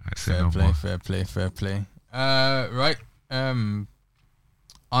 man. Fair play. Right.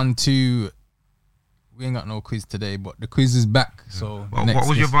 On to. We ain't got no quiz today, but the quiz is back. So What next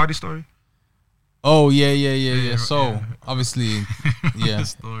was your is- Vardy story? Oh yeah. So obviously, yeah,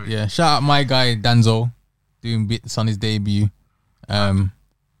 Story. yeah. Shout out my guy Danzo, doing bits on his debut. A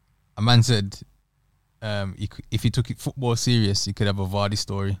man said, if he took it football serious, he could have a Vardy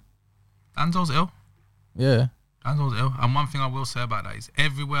story. Danzo's ill. Yeah. Danzo's ill. And one thing I will say about that is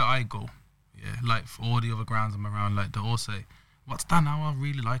everywhere I go, yeah, like for all the other grounds I'm around, like they all say, "What's Dan now I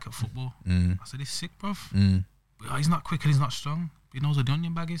really like at football?" I said, "He's sick, bruv. But he's not quick and he's not strong. He knows where the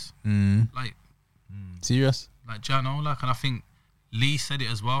onion bag is." Like Serious? Jano, like, and I think Lee said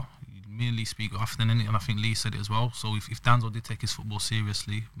it as well. Me and Lee speak often, and I think Lee said it as well. So if Danzo did take his football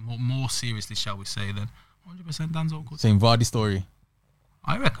seriously, more seriously, shall we say, then 100% Danzo could. Same Vardy story.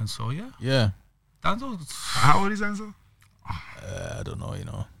 I reckon so, yeah. Yeah. Danzo. How old is Enzo? I don't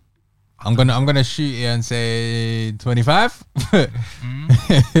know. I'm gonna shoot you and say 25. But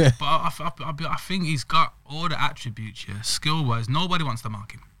I think he's got all the attributes here, skill wise. Nobody wants to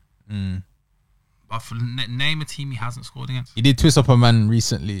mark him. But name a team he hasn't scored against. He did twist up a man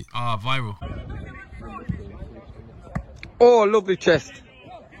recently. Viral. Oh, lovely chest.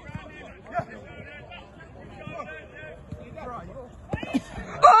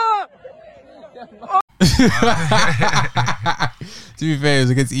 To be fair, it was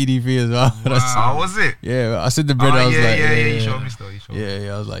against EDP as well. How was it? Yeah, I said the brother. I was like, You showed me still.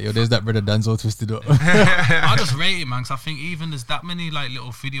 Yeah, I was like, yo, there's that brother Danzo twisted up. I just rate it, man, because I think even there's that many like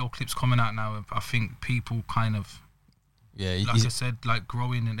little video clips coming out now. I think people kind of, Yeah, like I said, like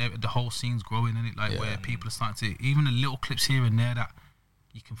growing, and the whole scene's growing in it, like where people are starting to, even the little clips here and there that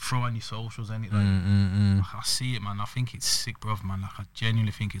you can throw on your socials and it, like, I see it, man. I think it's sick, bruv, man. Like I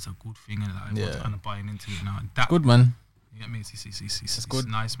genuinely think it's a good thing, and like, everyone's kind of buying into it now. And that, good, man. you get me? It's good.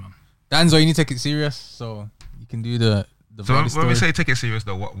 nice, man. Danzo, you need to take it serious, so you can do the So Vardy when story. we say take it serious,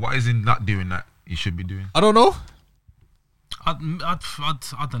 though, what is in not doing that you should be doing? I don't know. I don't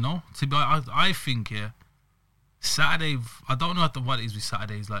know. I think Saturday. I don't know what it is with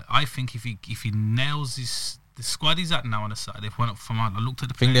Saturdays. Like I think if he nails the squad he's at now on a Saturday. I looked at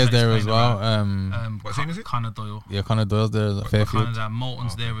the. I think there's players there that's as playing well. around. What team is it? Connor Doyle. Yeah, Connor Doyle's there. Fairfield. Canada,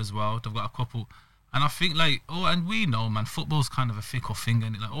 Moulton's there as well. They've got a couple. And I think and we know, man, football's kind of a fickle thing,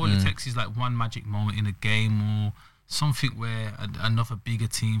 and like all it takes is like one magic moment in a game or something where another bigger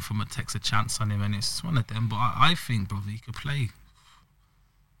team takes a chance on him, and it's one of them. But I think, brother, you could play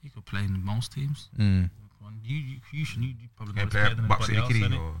in most teams. You probably know Can it's play better than Box anybody City else,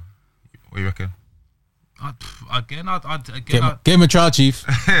 Kitty, innit? or what do you reckon? Get him a trial, chief.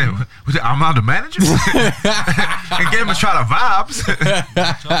 Was it Armand the manager? And gave him a try to vibes.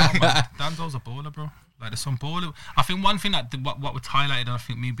 Danzo's a baller, bro. Like there's some baller. I think one thing that what was highlighted, and I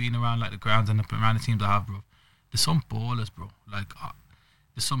think me being around like the grounds and around the teams I have, bro. There's some ballers, bro. Like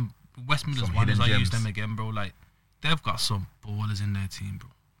there's some West Midlands Some Wanderers. I hidden use gems. them again, bro. Like they've got some ballers in their team, bro.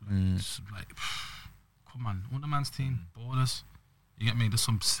 Like, come on, all the man's team ballers. You get me? There's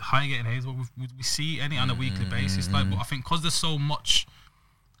some Highgate and Hazel. We see any on a weekly basis, like. But I think because there's so much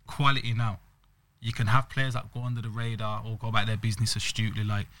quality now, you can have players that go under the radar or go about their business astutely.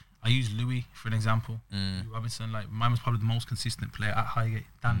 Like I use Louis for an example. Louis Robinson, like mine was probably the most consistent player at Highgate.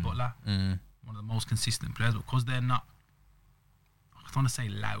 Dan Butler, one of the most consistent players, but because they're not, I don't want to say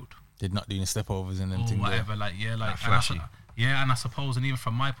loud They're not doing step overs and them or things. whatever. Like flashy. Yeah, and I suppose, and even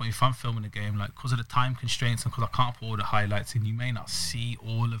from my point, if I'm filming a game, like, because of the time constraints and because I can't put all the highlights in, you may not see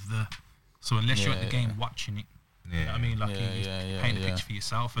all of the. So unless you're at the game watching it, you know what I mean, like you paint a picture for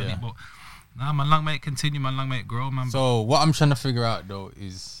yourself, innit? But nah, man, long may it continue, man, long may it grow, man. So what I'm trying to figure out though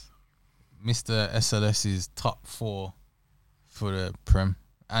is Mr. SLS's top 4 for the Prem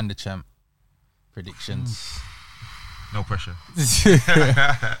and the Champ predictions. No pressure. You know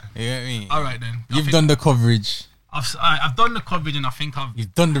what I mean? All right then. You've done the coverage. I've done the coverage, and I think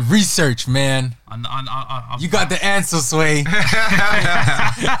You've done the research, man. I've You got the answer, Sway. You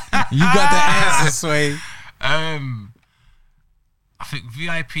got the answer, Sway. I think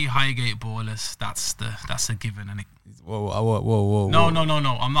VIP Highgate Ballers. That's a given, isn't it? Whoa. No.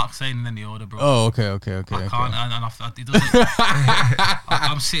 I'm not saying in any order, bro. Oh, okay. I can't, and it doesn't.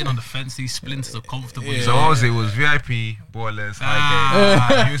 I'm sitting on the fence. These splinters are comfortable. So what was it? It was VIP, Ballers,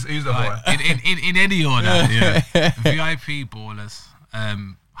 Highgate. Who's the boy? In any order, yeah. VIP Ballers,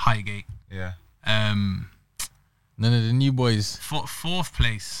 Highgate. Yeah. None of the new boys. Fourth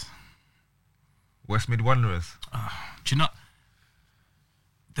place. West Mid Wanderers. Do you know?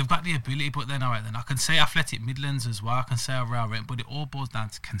 They've got the ability, but then alright, then I can say Athletic Midlands as well. I can say Royal Rangers, but it all boils down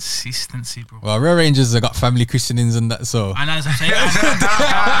to consistency, bro. Well, Royal Rangers have got family christenings and that, so. And as I say, and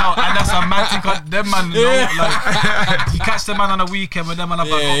that's a mad thing. 'Cause them man, like you catch them man on a weekend with them man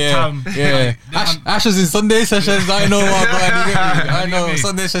about uptown. Yeah. Ashes in Sunday sessions. I know what, I know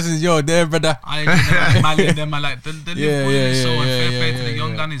Sunday sessions. Yo, there, brother. Them man like the yeah, so fair play to the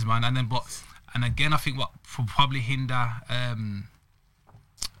young gunners, man. And then, and again, I think what will probably hinder.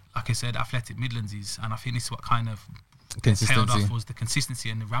 Like I said, Athletic Midlands is, and I think this is what kind of tailed off was the consistency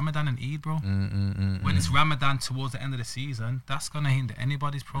and the Ramadan and Eid, bro. When it's Ramadan towards the end of the season, that's gonna hinder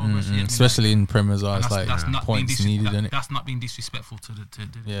anybody's progress. Especially in Prem as well. It's like points needed, isn't it? That's not being disrespectful to the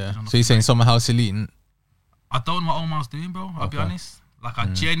So you're saying Summer House Elite? I don't know what Omar's doing, bro. I'll be honest. Like I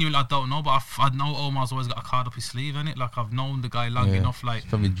genuinely, I don't know, but I know Omar's always got a card up his sleeve, innit? Like I've known the guy long enough. Like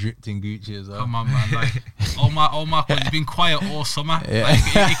probably dripped in Gucci as well. Come on, man. Like Omar, he's been quiet all summer. Yeah. Like,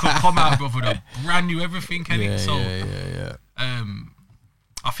 he could come out, bro, with a brand new everything, innit?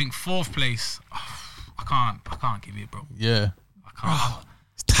 I think 4th place. I can't give it, bro. Yeah. I can't.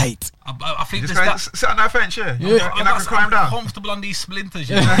 It's tight. I think just guys sit on that fence, I'm comfortable on these splinters.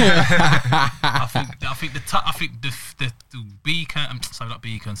 Yeah. I think the Beacon. Sorry, not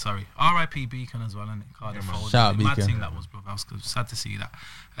Beacon. Sorry, R.I.P. Beacon as well. And Cardiff. Shout out Mad Beacon. thing that was, bro. I was sad to see that.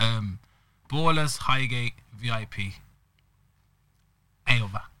 Ballers, Highgate, VIP,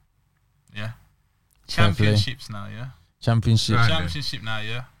 Aova. Yeah. Championships now. Yeah. Championship. Championship now.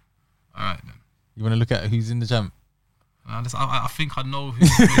 Yeah. All right then. You want to look at who's in the champ? I think I know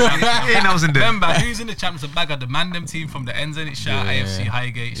who's in the champ. He knows in there. Remember, who's in the champs? The bag of the Mandem team from the ends, and it shout AFC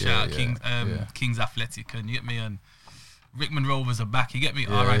Highgate, shout Kings Athletic, and you get me, and Rickman Rovers are back. You get me,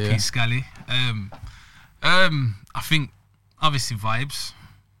 RIP Scally. I think obviously Vibes,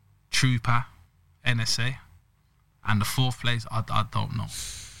 Trooper, NSA, and the 4th place. I don't know,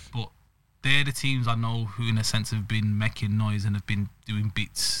 but they're the teams I know who, in a sense, have been making noise and have been doing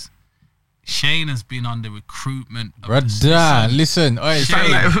bits. Shane has been on the recruitment. Brother, listen.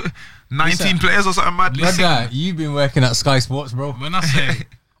 Shane, like 19 players or something mad. Brother, you've been working at Sky Sports, bro. When I'm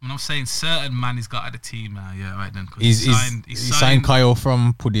saying certain man he's got at the team now, yeah, right then. He signed Kyle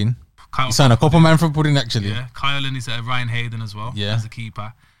from Pudding. He signed a couple man from Pudding, actually. Yeah, Kyle and he's Ryan Hayden as well as the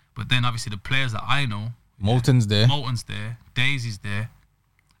keeper. But then obviously the players that I know, Moulton's there, Daisy's there,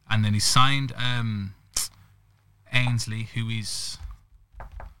 and then he signed Ainsley, who is.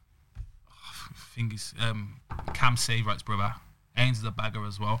 I think he's Cam Saveright's brother. Ains is a bagger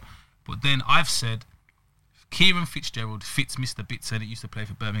as well. But then I've said Kieran Fitzgerald fits Mr. Bitzer that used to play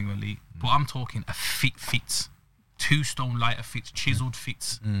for Birmingham Elite. But I'm talking a Fitz. 2 stone lighter Fitz, chiseled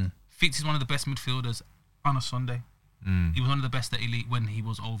Fitz. Fitz is one of the best midfielders on a Sunday. He was one of the best at Elite when he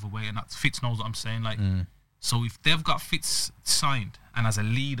was overweight, and that's Fitz knows what I'm saying. Like, so if they've got Fitz signed and as a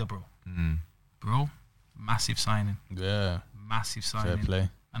leader, bro, massive signing. Yeah, massive signing. Fair play.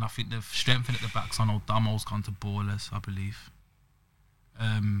 And I think they've strengthened at the back. So I know Damo's gone to Ballers, I believe.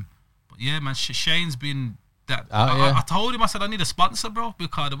 But yeah, man, Shane's been that. I told him, I said I need a sponsor, bro,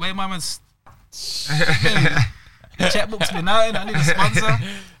 because the way my man's checkbook's been out, I need a sponsor.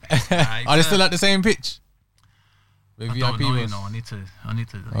 Are they still at the same pitch? I don't know, you know. I need to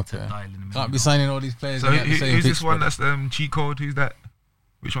dial in a minute. Can't be signing all these players. So who's this one? That's cheat code. Who's that?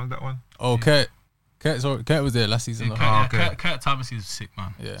 Which one's that one? Oh, Kurt. Kurt was there last season. Kurt Thomas is sick,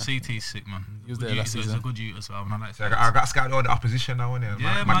 man. Yeah. CT's sick, man. He was there last season. He's a good youth as well. I got scouted all the opposition now, innit?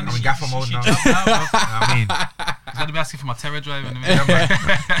 Yeah, man. I'm in gaffer mode now. I mean, He's gonna be asking for my Terra drive in a Yeah, minute.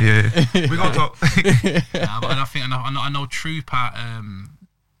 man. Yeah. We gonna talk. Nah, but I think I know Trooper.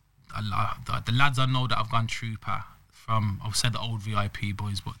 The lads I know that have gone Trooper from, I've said the old VIP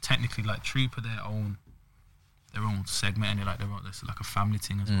boys, but technically like Trooper their own segment, and it's like a family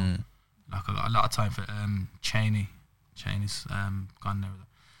thing as well. Like I got a lot of time for Cheney's gone there.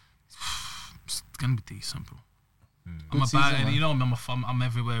 It's gonna be decent, bro. I'm about it, you know. I'm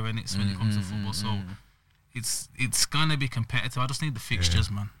everywhere in it when it comes to football, so it's gonna be competitive. I just need the fixtures,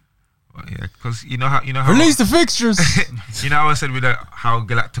 man. Well, yeah, because you know how Release the fixtures. you know how I said with how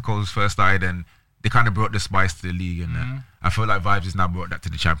Galacticos first started, and they kind of brought the spice to the league, and I feel like Vibes has now brought that to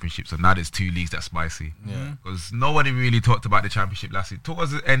the championship. So now there's 2 leagues that's spicy. Yeah. Because nobody really talked about the championship last season.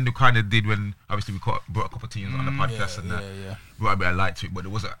 Towards the end, we kind of did when obviously we brought a couple of teams on the podcast and brought a bit of light to it, but it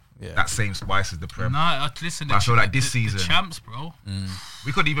wasn't that same spice as the Prem. Nah, listen. I feel like this season, the champs, bro.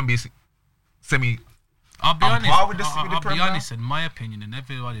 we could even be semi. I'll be on honest. par with the I'll Prem be now. honest. In my opinion, and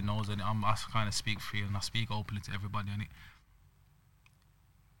everybody knows, and I kind of speak for you, and I speak openly to everybody on it.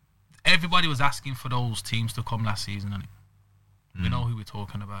 Everybody was asking for those teams to come last season, and we know who we're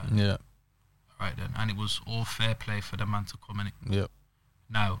talking about. Yeah. Right then, and it was all fair play for the man to come in it. Yep.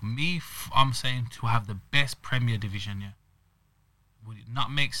 Now, I'm saying to have the best Premier Division, would it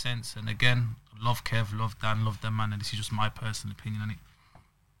not make sense? And again, love Kev, love Dan, love them, man, and this is just my personal opinion on it.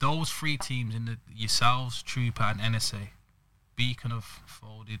 Those 3 teams in yourselves, Trooper and NSA, Beacon have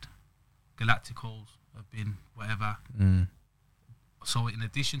folded, Galacticos have been whatever. So in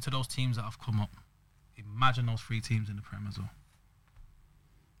addition to those teams that have come up, imagine those 3 teams in the Prem as well.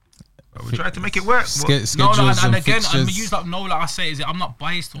 We tried to make it work. And again, like I say, I'm not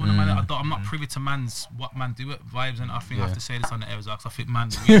biased on man. I'm not privy to what man do it vibes, and I think I have to say this on the air as well, 'cause I think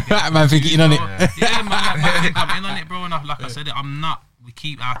man, man, think in on it. Yeah, man, I think I'm in on it, bro. And like I said, I'm not. We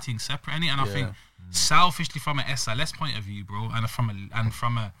keep our things separate, and I think selfishly from an SLS point of view, bro, and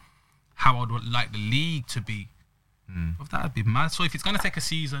from a how I would like the league to be, that would be mad. So if it's gonna take a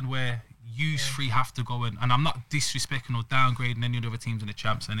season where you 3 have to go and I'm not disrespecting or downgrading any of the other teams in the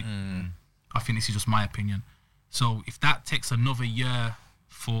champs, I think this is just my opinion. So if that takes another year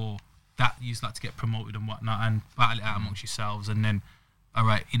for that, you like to get promoted and whatnot and battle it out amongst yourselves, and then all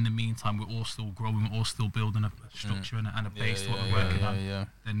right, in the meantime we're all still growing, we're all still building a structure and a base to what we're working on.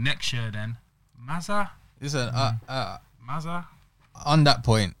 Then next year, then Mazza. Listen, Mazza. On that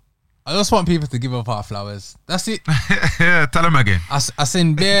point, I just want people to give up our flowers. That's it. Yeah, tell them again. I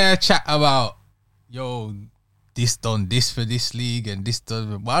seen bare chat about, this done this for this league and this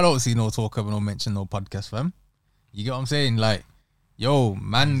done. But I don't see no talk of no mention, no podcast, fam. You get what I'm saying? Like,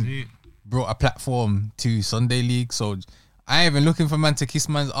 man brought a platform to Sunday League, so I ain't even looking for man to kiss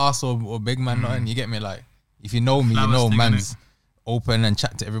man's ass or beg man nothing. You get me? Like, if you know me, you know man's open and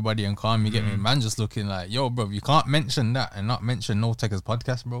chat to everybody and calm. You get me? Man just looking like, bro, you can't mention that and not mention No Techers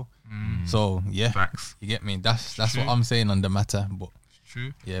podcast, bro. So Facts. you get me. That's what I'm saying on the matter. But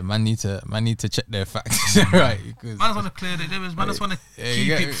true. Yeah, man need to check their facts, right? Man just want to clear the image. Man just want to keep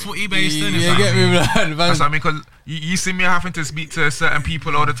it footy based. Yeah, get me, man. That's what I mean, because you see me having to speak to certain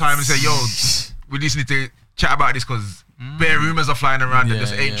people all the time and say, we just need to chat about this because bare rumours are flying around that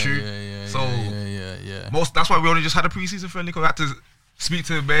just ain't true. That's why we only just had a pre-season friendly, because I had to speak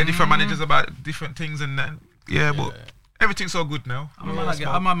to bare different managers about different things, and then but everything's so good now. I'm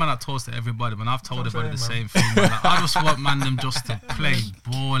a man that talks to everybody, but I've told everybody the same thing. Like, I just want them just to play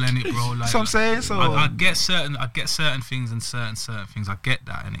ball in it, bro. Like, that's what I'm saying. So I get certain things and certain things. I get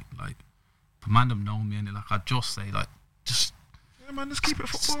that in it. Like, but them know me, and like I just say just. Man, let's keep it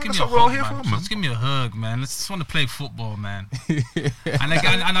football. Give That's me what we're all here for, man. Just give me a hug, man. Let's just want to play football, man. And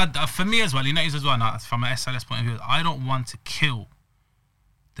again, for me as well, you know, as well, from an SLS point of view, I don't want to kill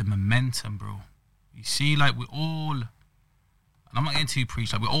the momentum, bro. You see, like, we're all, and I'm not getting too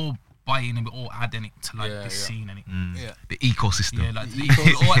preached, like, we're all buying and we're all adding it to this scene, innit? The ecosystem. Yeah, like,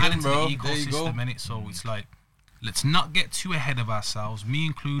 we're all adding to the ecosystem, innit? So it's like, let's not get too ahead of ourselves, me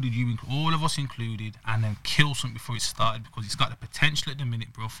included, you, all of us included, and then kill something before it started, because it's got the potential at the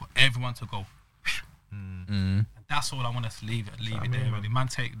minute, bro, for everyone to go. And that's all I want to leave it there. Man. The man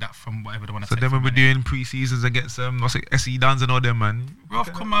take that from whatever they want to take. So then when we're doing pre-seasons against SE Dons and all them, man. Bro,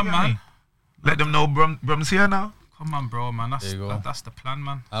 come on, man. Let them know Brum's here now. Come on, bro, man. That's the plan,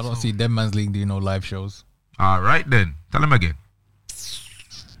 man. I don't see them man's league doing no live shows. All right, then. Tell them again.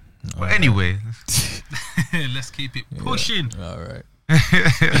 But anyway. Let's keep it pushing. All right.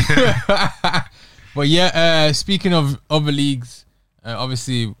 But speaking of other leagues,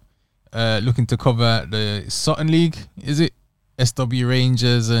 obviously looking to cover the Sutton League, is it? SW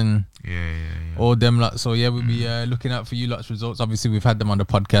Rangers and all them lot. So we'll be looking out for you lots results. Obviously we've had them on the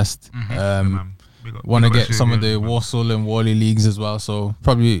podcast. Want to big up get that some shit, of the yeah. Warsaw and Wally leagues as well. So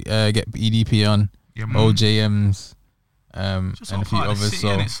probably get EDP on, Yeah, man. OJMs, Just and all a few part of the others. city, So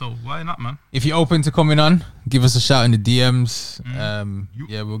innit? So why not, man? if you're open to coming on, give us a shout in the DMs. You-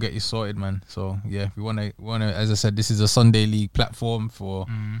 Yeah, we'll get you sorted, man. So yeah, we wanna, as I said, this is a Sunday league platform for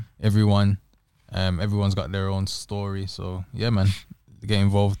everyone. Everyone's got their own story. So yeah, man, get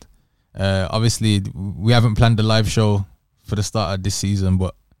involved. Obviously, we haven't planned the live show for the start of this season,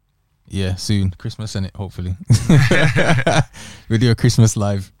 but yeah, soon, Christmas in it. Hopefully, we'll do a Christmas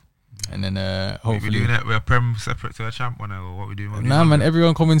live, and then We're hopefully. doing it. We're Prem separate to a champ one, or what we doing? What we Nah, doing? man,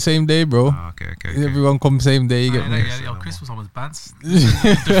 everyone coming same day, bro. Okay. Everyone come same day. You get me? Yeah, Christmas I was bad.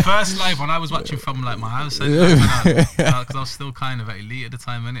 The first live one I was watching from like my house, because I was still kind of at elite at the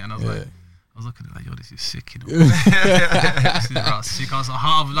time, innit? And I was like, I was looking at it like, yo, this is sick, you know. This is right sick. I was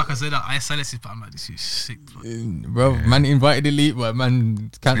like I said, I SLS, but I'm like, this is sick. Bro, man invited elite, but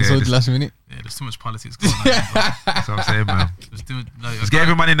man cancelled last minute. Yeah, there's too much politics going on. That's what I'm saying, man. Like, Let's get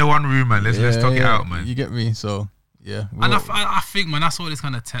everyone in the one room, man. Let's talk it out, man. You get me? So yeah. And I think, man, that's all it's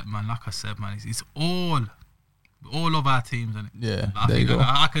gonna take, man. Like I said, man, it's all of our teams, innit? Yeah, I there you think go.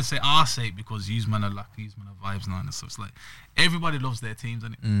 I can say our sake because use man are like use man are vibes now, and so it's like everybody loves their teams,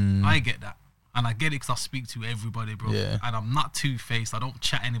 innit? I get that, and I get it because I speak to everybody, bro. Yeah. And I'm not two-faced. I don't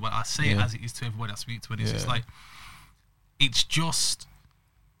chat anybody. I say it as it is to everybody I speak to, and it's just like it's just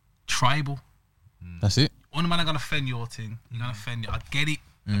tribal. That's it. One man are gonna offend your thing. You're gonna offend you. I get it.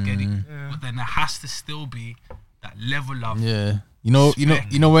 But then there has to still be that level of Yeah. You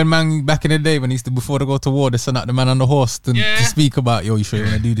know when man back in the day when he used to before they go to war, they send out the man on the horse to speak about, yo, you sure you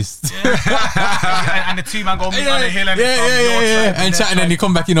wanna do this? and the two man go meet on the hill and And chatting, and you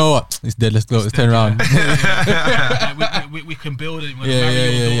come back, you know what? It's dead. Let's go. Let's turn around. we can build it.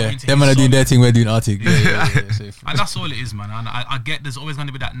 Yeah. Them man are doing their thing. We're doing our thing. Yeah. Safe. And that's all it is, man. And I get there's always going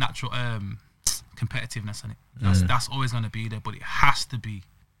to be that natural competitiveness in it. That's always going to be there, but it has to be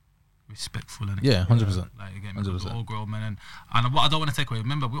respectful in it. Yeah, 100%. Like again, 100%. we're all grown men, and what I don't want to take away.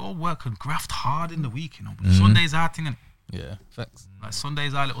 Remember, we all work and graft hard in the week, you know. But Sunday's our thing, innit? Yeah, facts. Like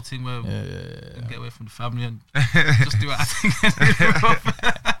Sunday's our little thing where we get away from the family and just do our thing.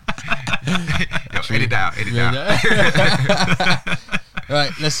 Yo, edit that out.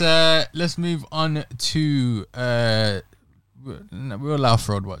 Right, let's move on to we'll allow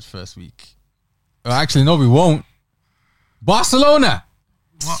fraud watch first week. Actually, no, we won't. Barcelona.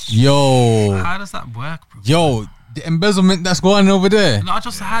 What? Yo, How does that work, bro? yo, the embezzlement that's going on over there, No, I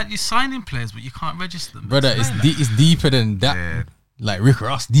just had you signing players, but you can't register them. brother. It's deeper than that. Yeah. Like Rick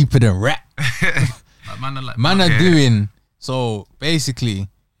Ross, deeper than rap. Like, man, Man are doing so. Basically,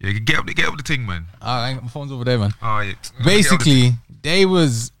 Yeah, get up the thing, man. I ain't got my phone's over there, man. Oh yeah. Basically, they're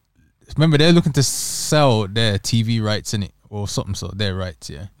looking to sell their TV rights in it or something. So their rights,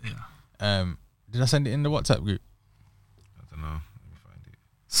 yeah. Did I send it in the WhatsApp group? I don't know. Let me find it.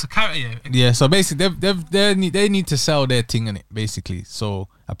 So yeah. Yeah, so basically they need to sell their thing in it, basically. So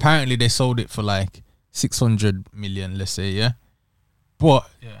apparently they sold it for like 600 million, let's say, yeah. But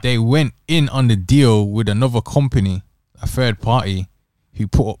they went in on the deal with another company, a third party, who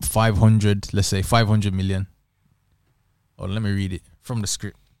put up 500 million. Oh, let me read it from the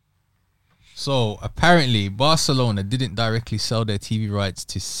script. So apparently Barcelona didn't directly sell their TV rights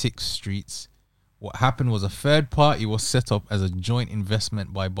to Six Streets. What happened was a third party was set up as a joint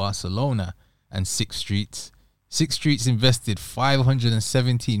investment by Barcelona and Six Streets. Six Streets invested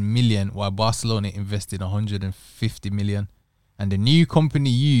 517 million while Barcelona invested 150 million. And the new company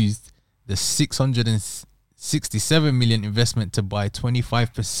used the 667 million investment to buy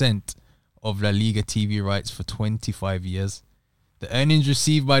 25% of La Liga TV rights for 25 years. The earnings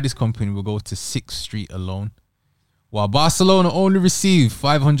received by this company will go to Sixth Street alone. While Barcelona only received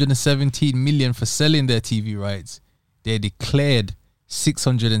 517 million for selling their TV rights, they declared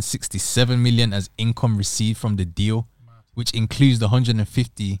 667 million as income received from the deal, which includes the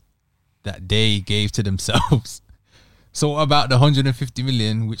 150 that they gave to themselves. So about the 150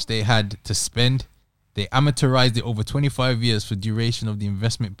 million which they had to spend, they amortized it over 25 years for duration of the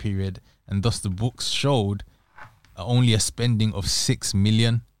investment period, and thus the books showed only a spending of 6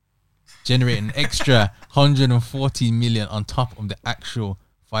 million, generating an extra 114 million on top of the actual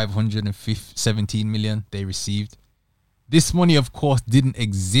 517 million they received. This money, of course, didn't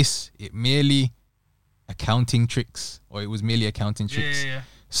exist. It was merely accounting tricks. Yeah.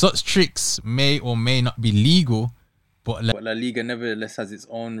 Such tricks may or may not be legal, but La Liga nevertheless has its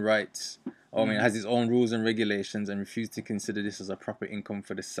own rights. Has its own rules and regulations and refused to consider this as a proper income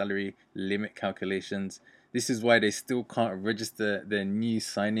for the salary limit calculations. This is why they still can't register their new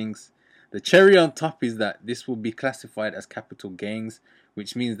signings. The cherry on top is that this will be classified as capital gains,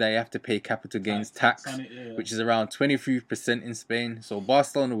 which means they have to pay capital gains tax, on it, yeah. which is around 23% in Spain. So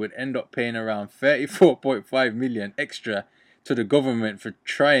Barcelona would end up paying around 34.5 million extra to the government for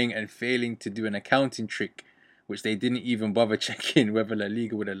trying and failing to do an accounting trick, which they didn't even bother checking whether La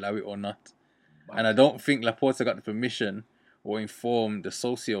Liga would allow it or not. And I don't think Laporta got the permission or informed the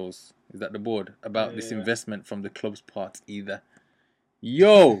socios, is that the board, about this investment from the club's part either.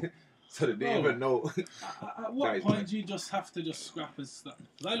 Yo! So they didn't even know. At what point do you just have to just scrap and stuff?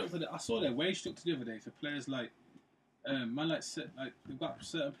 Because I looked at it, I saw their wage structure the other day for players like, they've got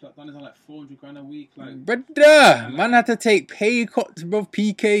certain players on like 400 grand a week. Like, Brother, man had to take pay cuts, bro.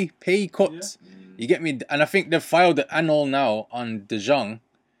 PK, pay cuts. Yeah. You get me? And I think they've filed the annul now on De Jong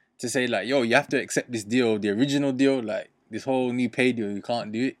to say, like, yo, you have to accept this deal, the original deal, like, this whole new pay deal, you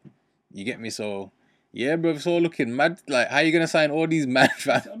can't do it. You get me? So, yeah, bro, it's all looking mad. Like, how you going to sign all these mad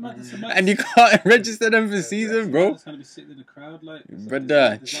fans? And you can't register them for season, bro. It's going to be sitting in the crowd, like,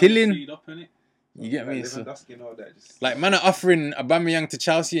 Brother, chilling. Up, You get me? So, Lewandowski and all that. Just like, man are offering Aubameyang to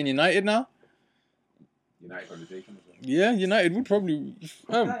Chelsea and United now. United conversation as well. Yeah, United would probably...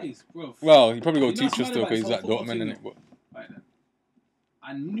 That is, bro. well, you probably go You know, Tuchel still because he's at football Dortmund, team, innit? But Right then.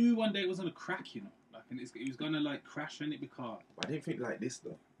 I knew one day it was going to crack, you know. Like, and it was going to, like, crash in it because... But I didn't think like this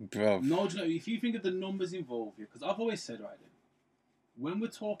though. bro, No, do you know, if you think of the numbers involved here, because I've always said, right then, when we're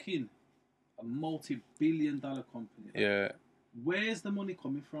talking a multi-billion-dollar company, yeah, where's the money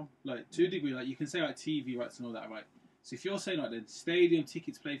coming from? Like, to a degree, like, you can say, like, TV rights and all that, right? So if you're saying, like, the stadium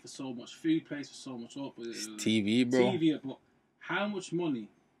tickets play for so much, food plays for so much, it's TV, bro. TV, but how much money?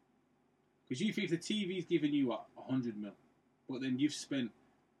 Because you think the TV's giving you, what, 100 mil, but then you've spent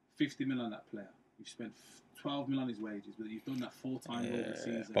 50 mil on that player. You've spent 12 mil on his wages, but you've done that 4 times over the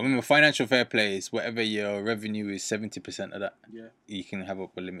season. But remember, financial fair play is whatever your revenue is, 70% of that. Yeah. You can have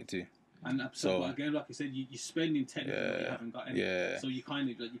up a limit to. And so, but again, like I said, you're spending technically, but you haven't got any. Yeah. So you kind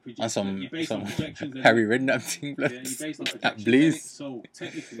of like you project. And some you're based on projections. Harry Redknapp thing, Yeah, you're based on projections. At Blaze. So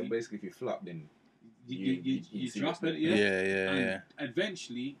technically, So basically, if you flop, then you drop it. Yeah, Yeah. yeah.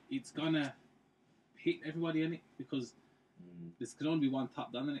 Eventually, it's gonna hit everybody in it because there's can only be one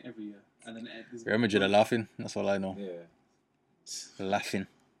top done in it every year, and then Real Madrid are laughing. That's all I know. Yeah. They're laughing.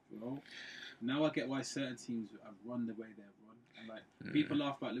 Bro, now I get why certain teams have run the way they've run, and like people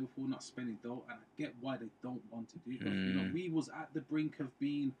laugh about Liverpool not spending dough, and I get why they don't want to do it. You know, we was at the brink of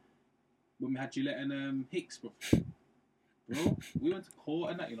being when we had Gillette and Hicks, bro. We went to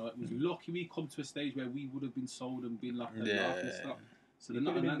court and that, you know, it was lucky we come to a stage where we would have been sold and been like a laugh and stuff. So they're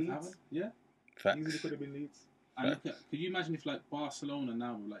not allowed to have it. Yeah. Facts. Easily could have been Leeds. And look at, could you imagine if like Barcelona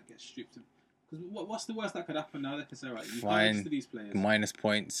now would like get stripped? Because what's the worst that could happen now? They can say, right, you can't to these players. Minus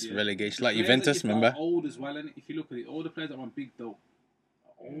points, relegation, like Players Juventus. that Remember? are old as well, and if you look at it, all the players that want big dough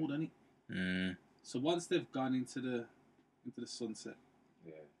are old, ain't it? Mm. So once they've gone into the sunset,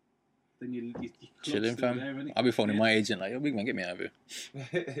 Yeah. then you Chilling, fam. there, innit? I'll be phoning my agent like, yo, big man, get me out of here.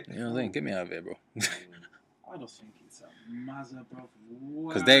 You know what I'm saying? Get me out of here, bro. I don't think it's a Mazza, bro.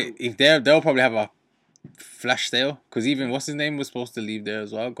 Because they'll probably have a flash sale. Because even what's his name was supposed to leave there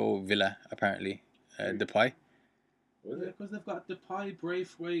as well. Go Villa apparently. Depay. Yeah, because they've got Depay,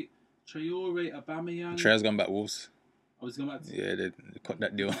 Braithwaite, Traore, Aubameyang. Traor's gone back Wolves. I was going back to Yeah, they cut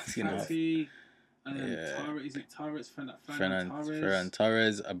that deal. You know. Patti, and then Torres. Is it Torres? Ferran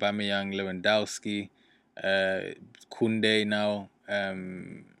Torres, Aubameyang, Lewandowski, Koundé now.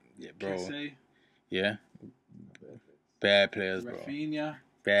 Yeah, bro. Kesse, Yeah. Bare players, bro. Rafinha.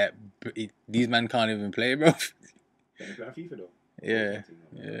 These men can't even play, bro. Can they play on FIFA though? Yeah,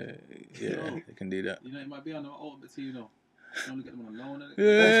 they can do that. You know, it might be on the ultimate team, you know. You only get them on a loan.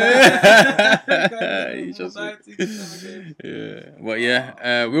 But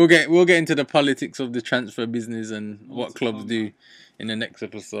yeah, we'll get into the politics of the transfer business and what clubs do in the next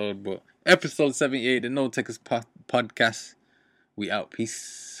episode. But episode 78, the No Takers podcast. We out.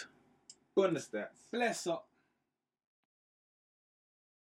 Peace. Go on the stats. Bless up.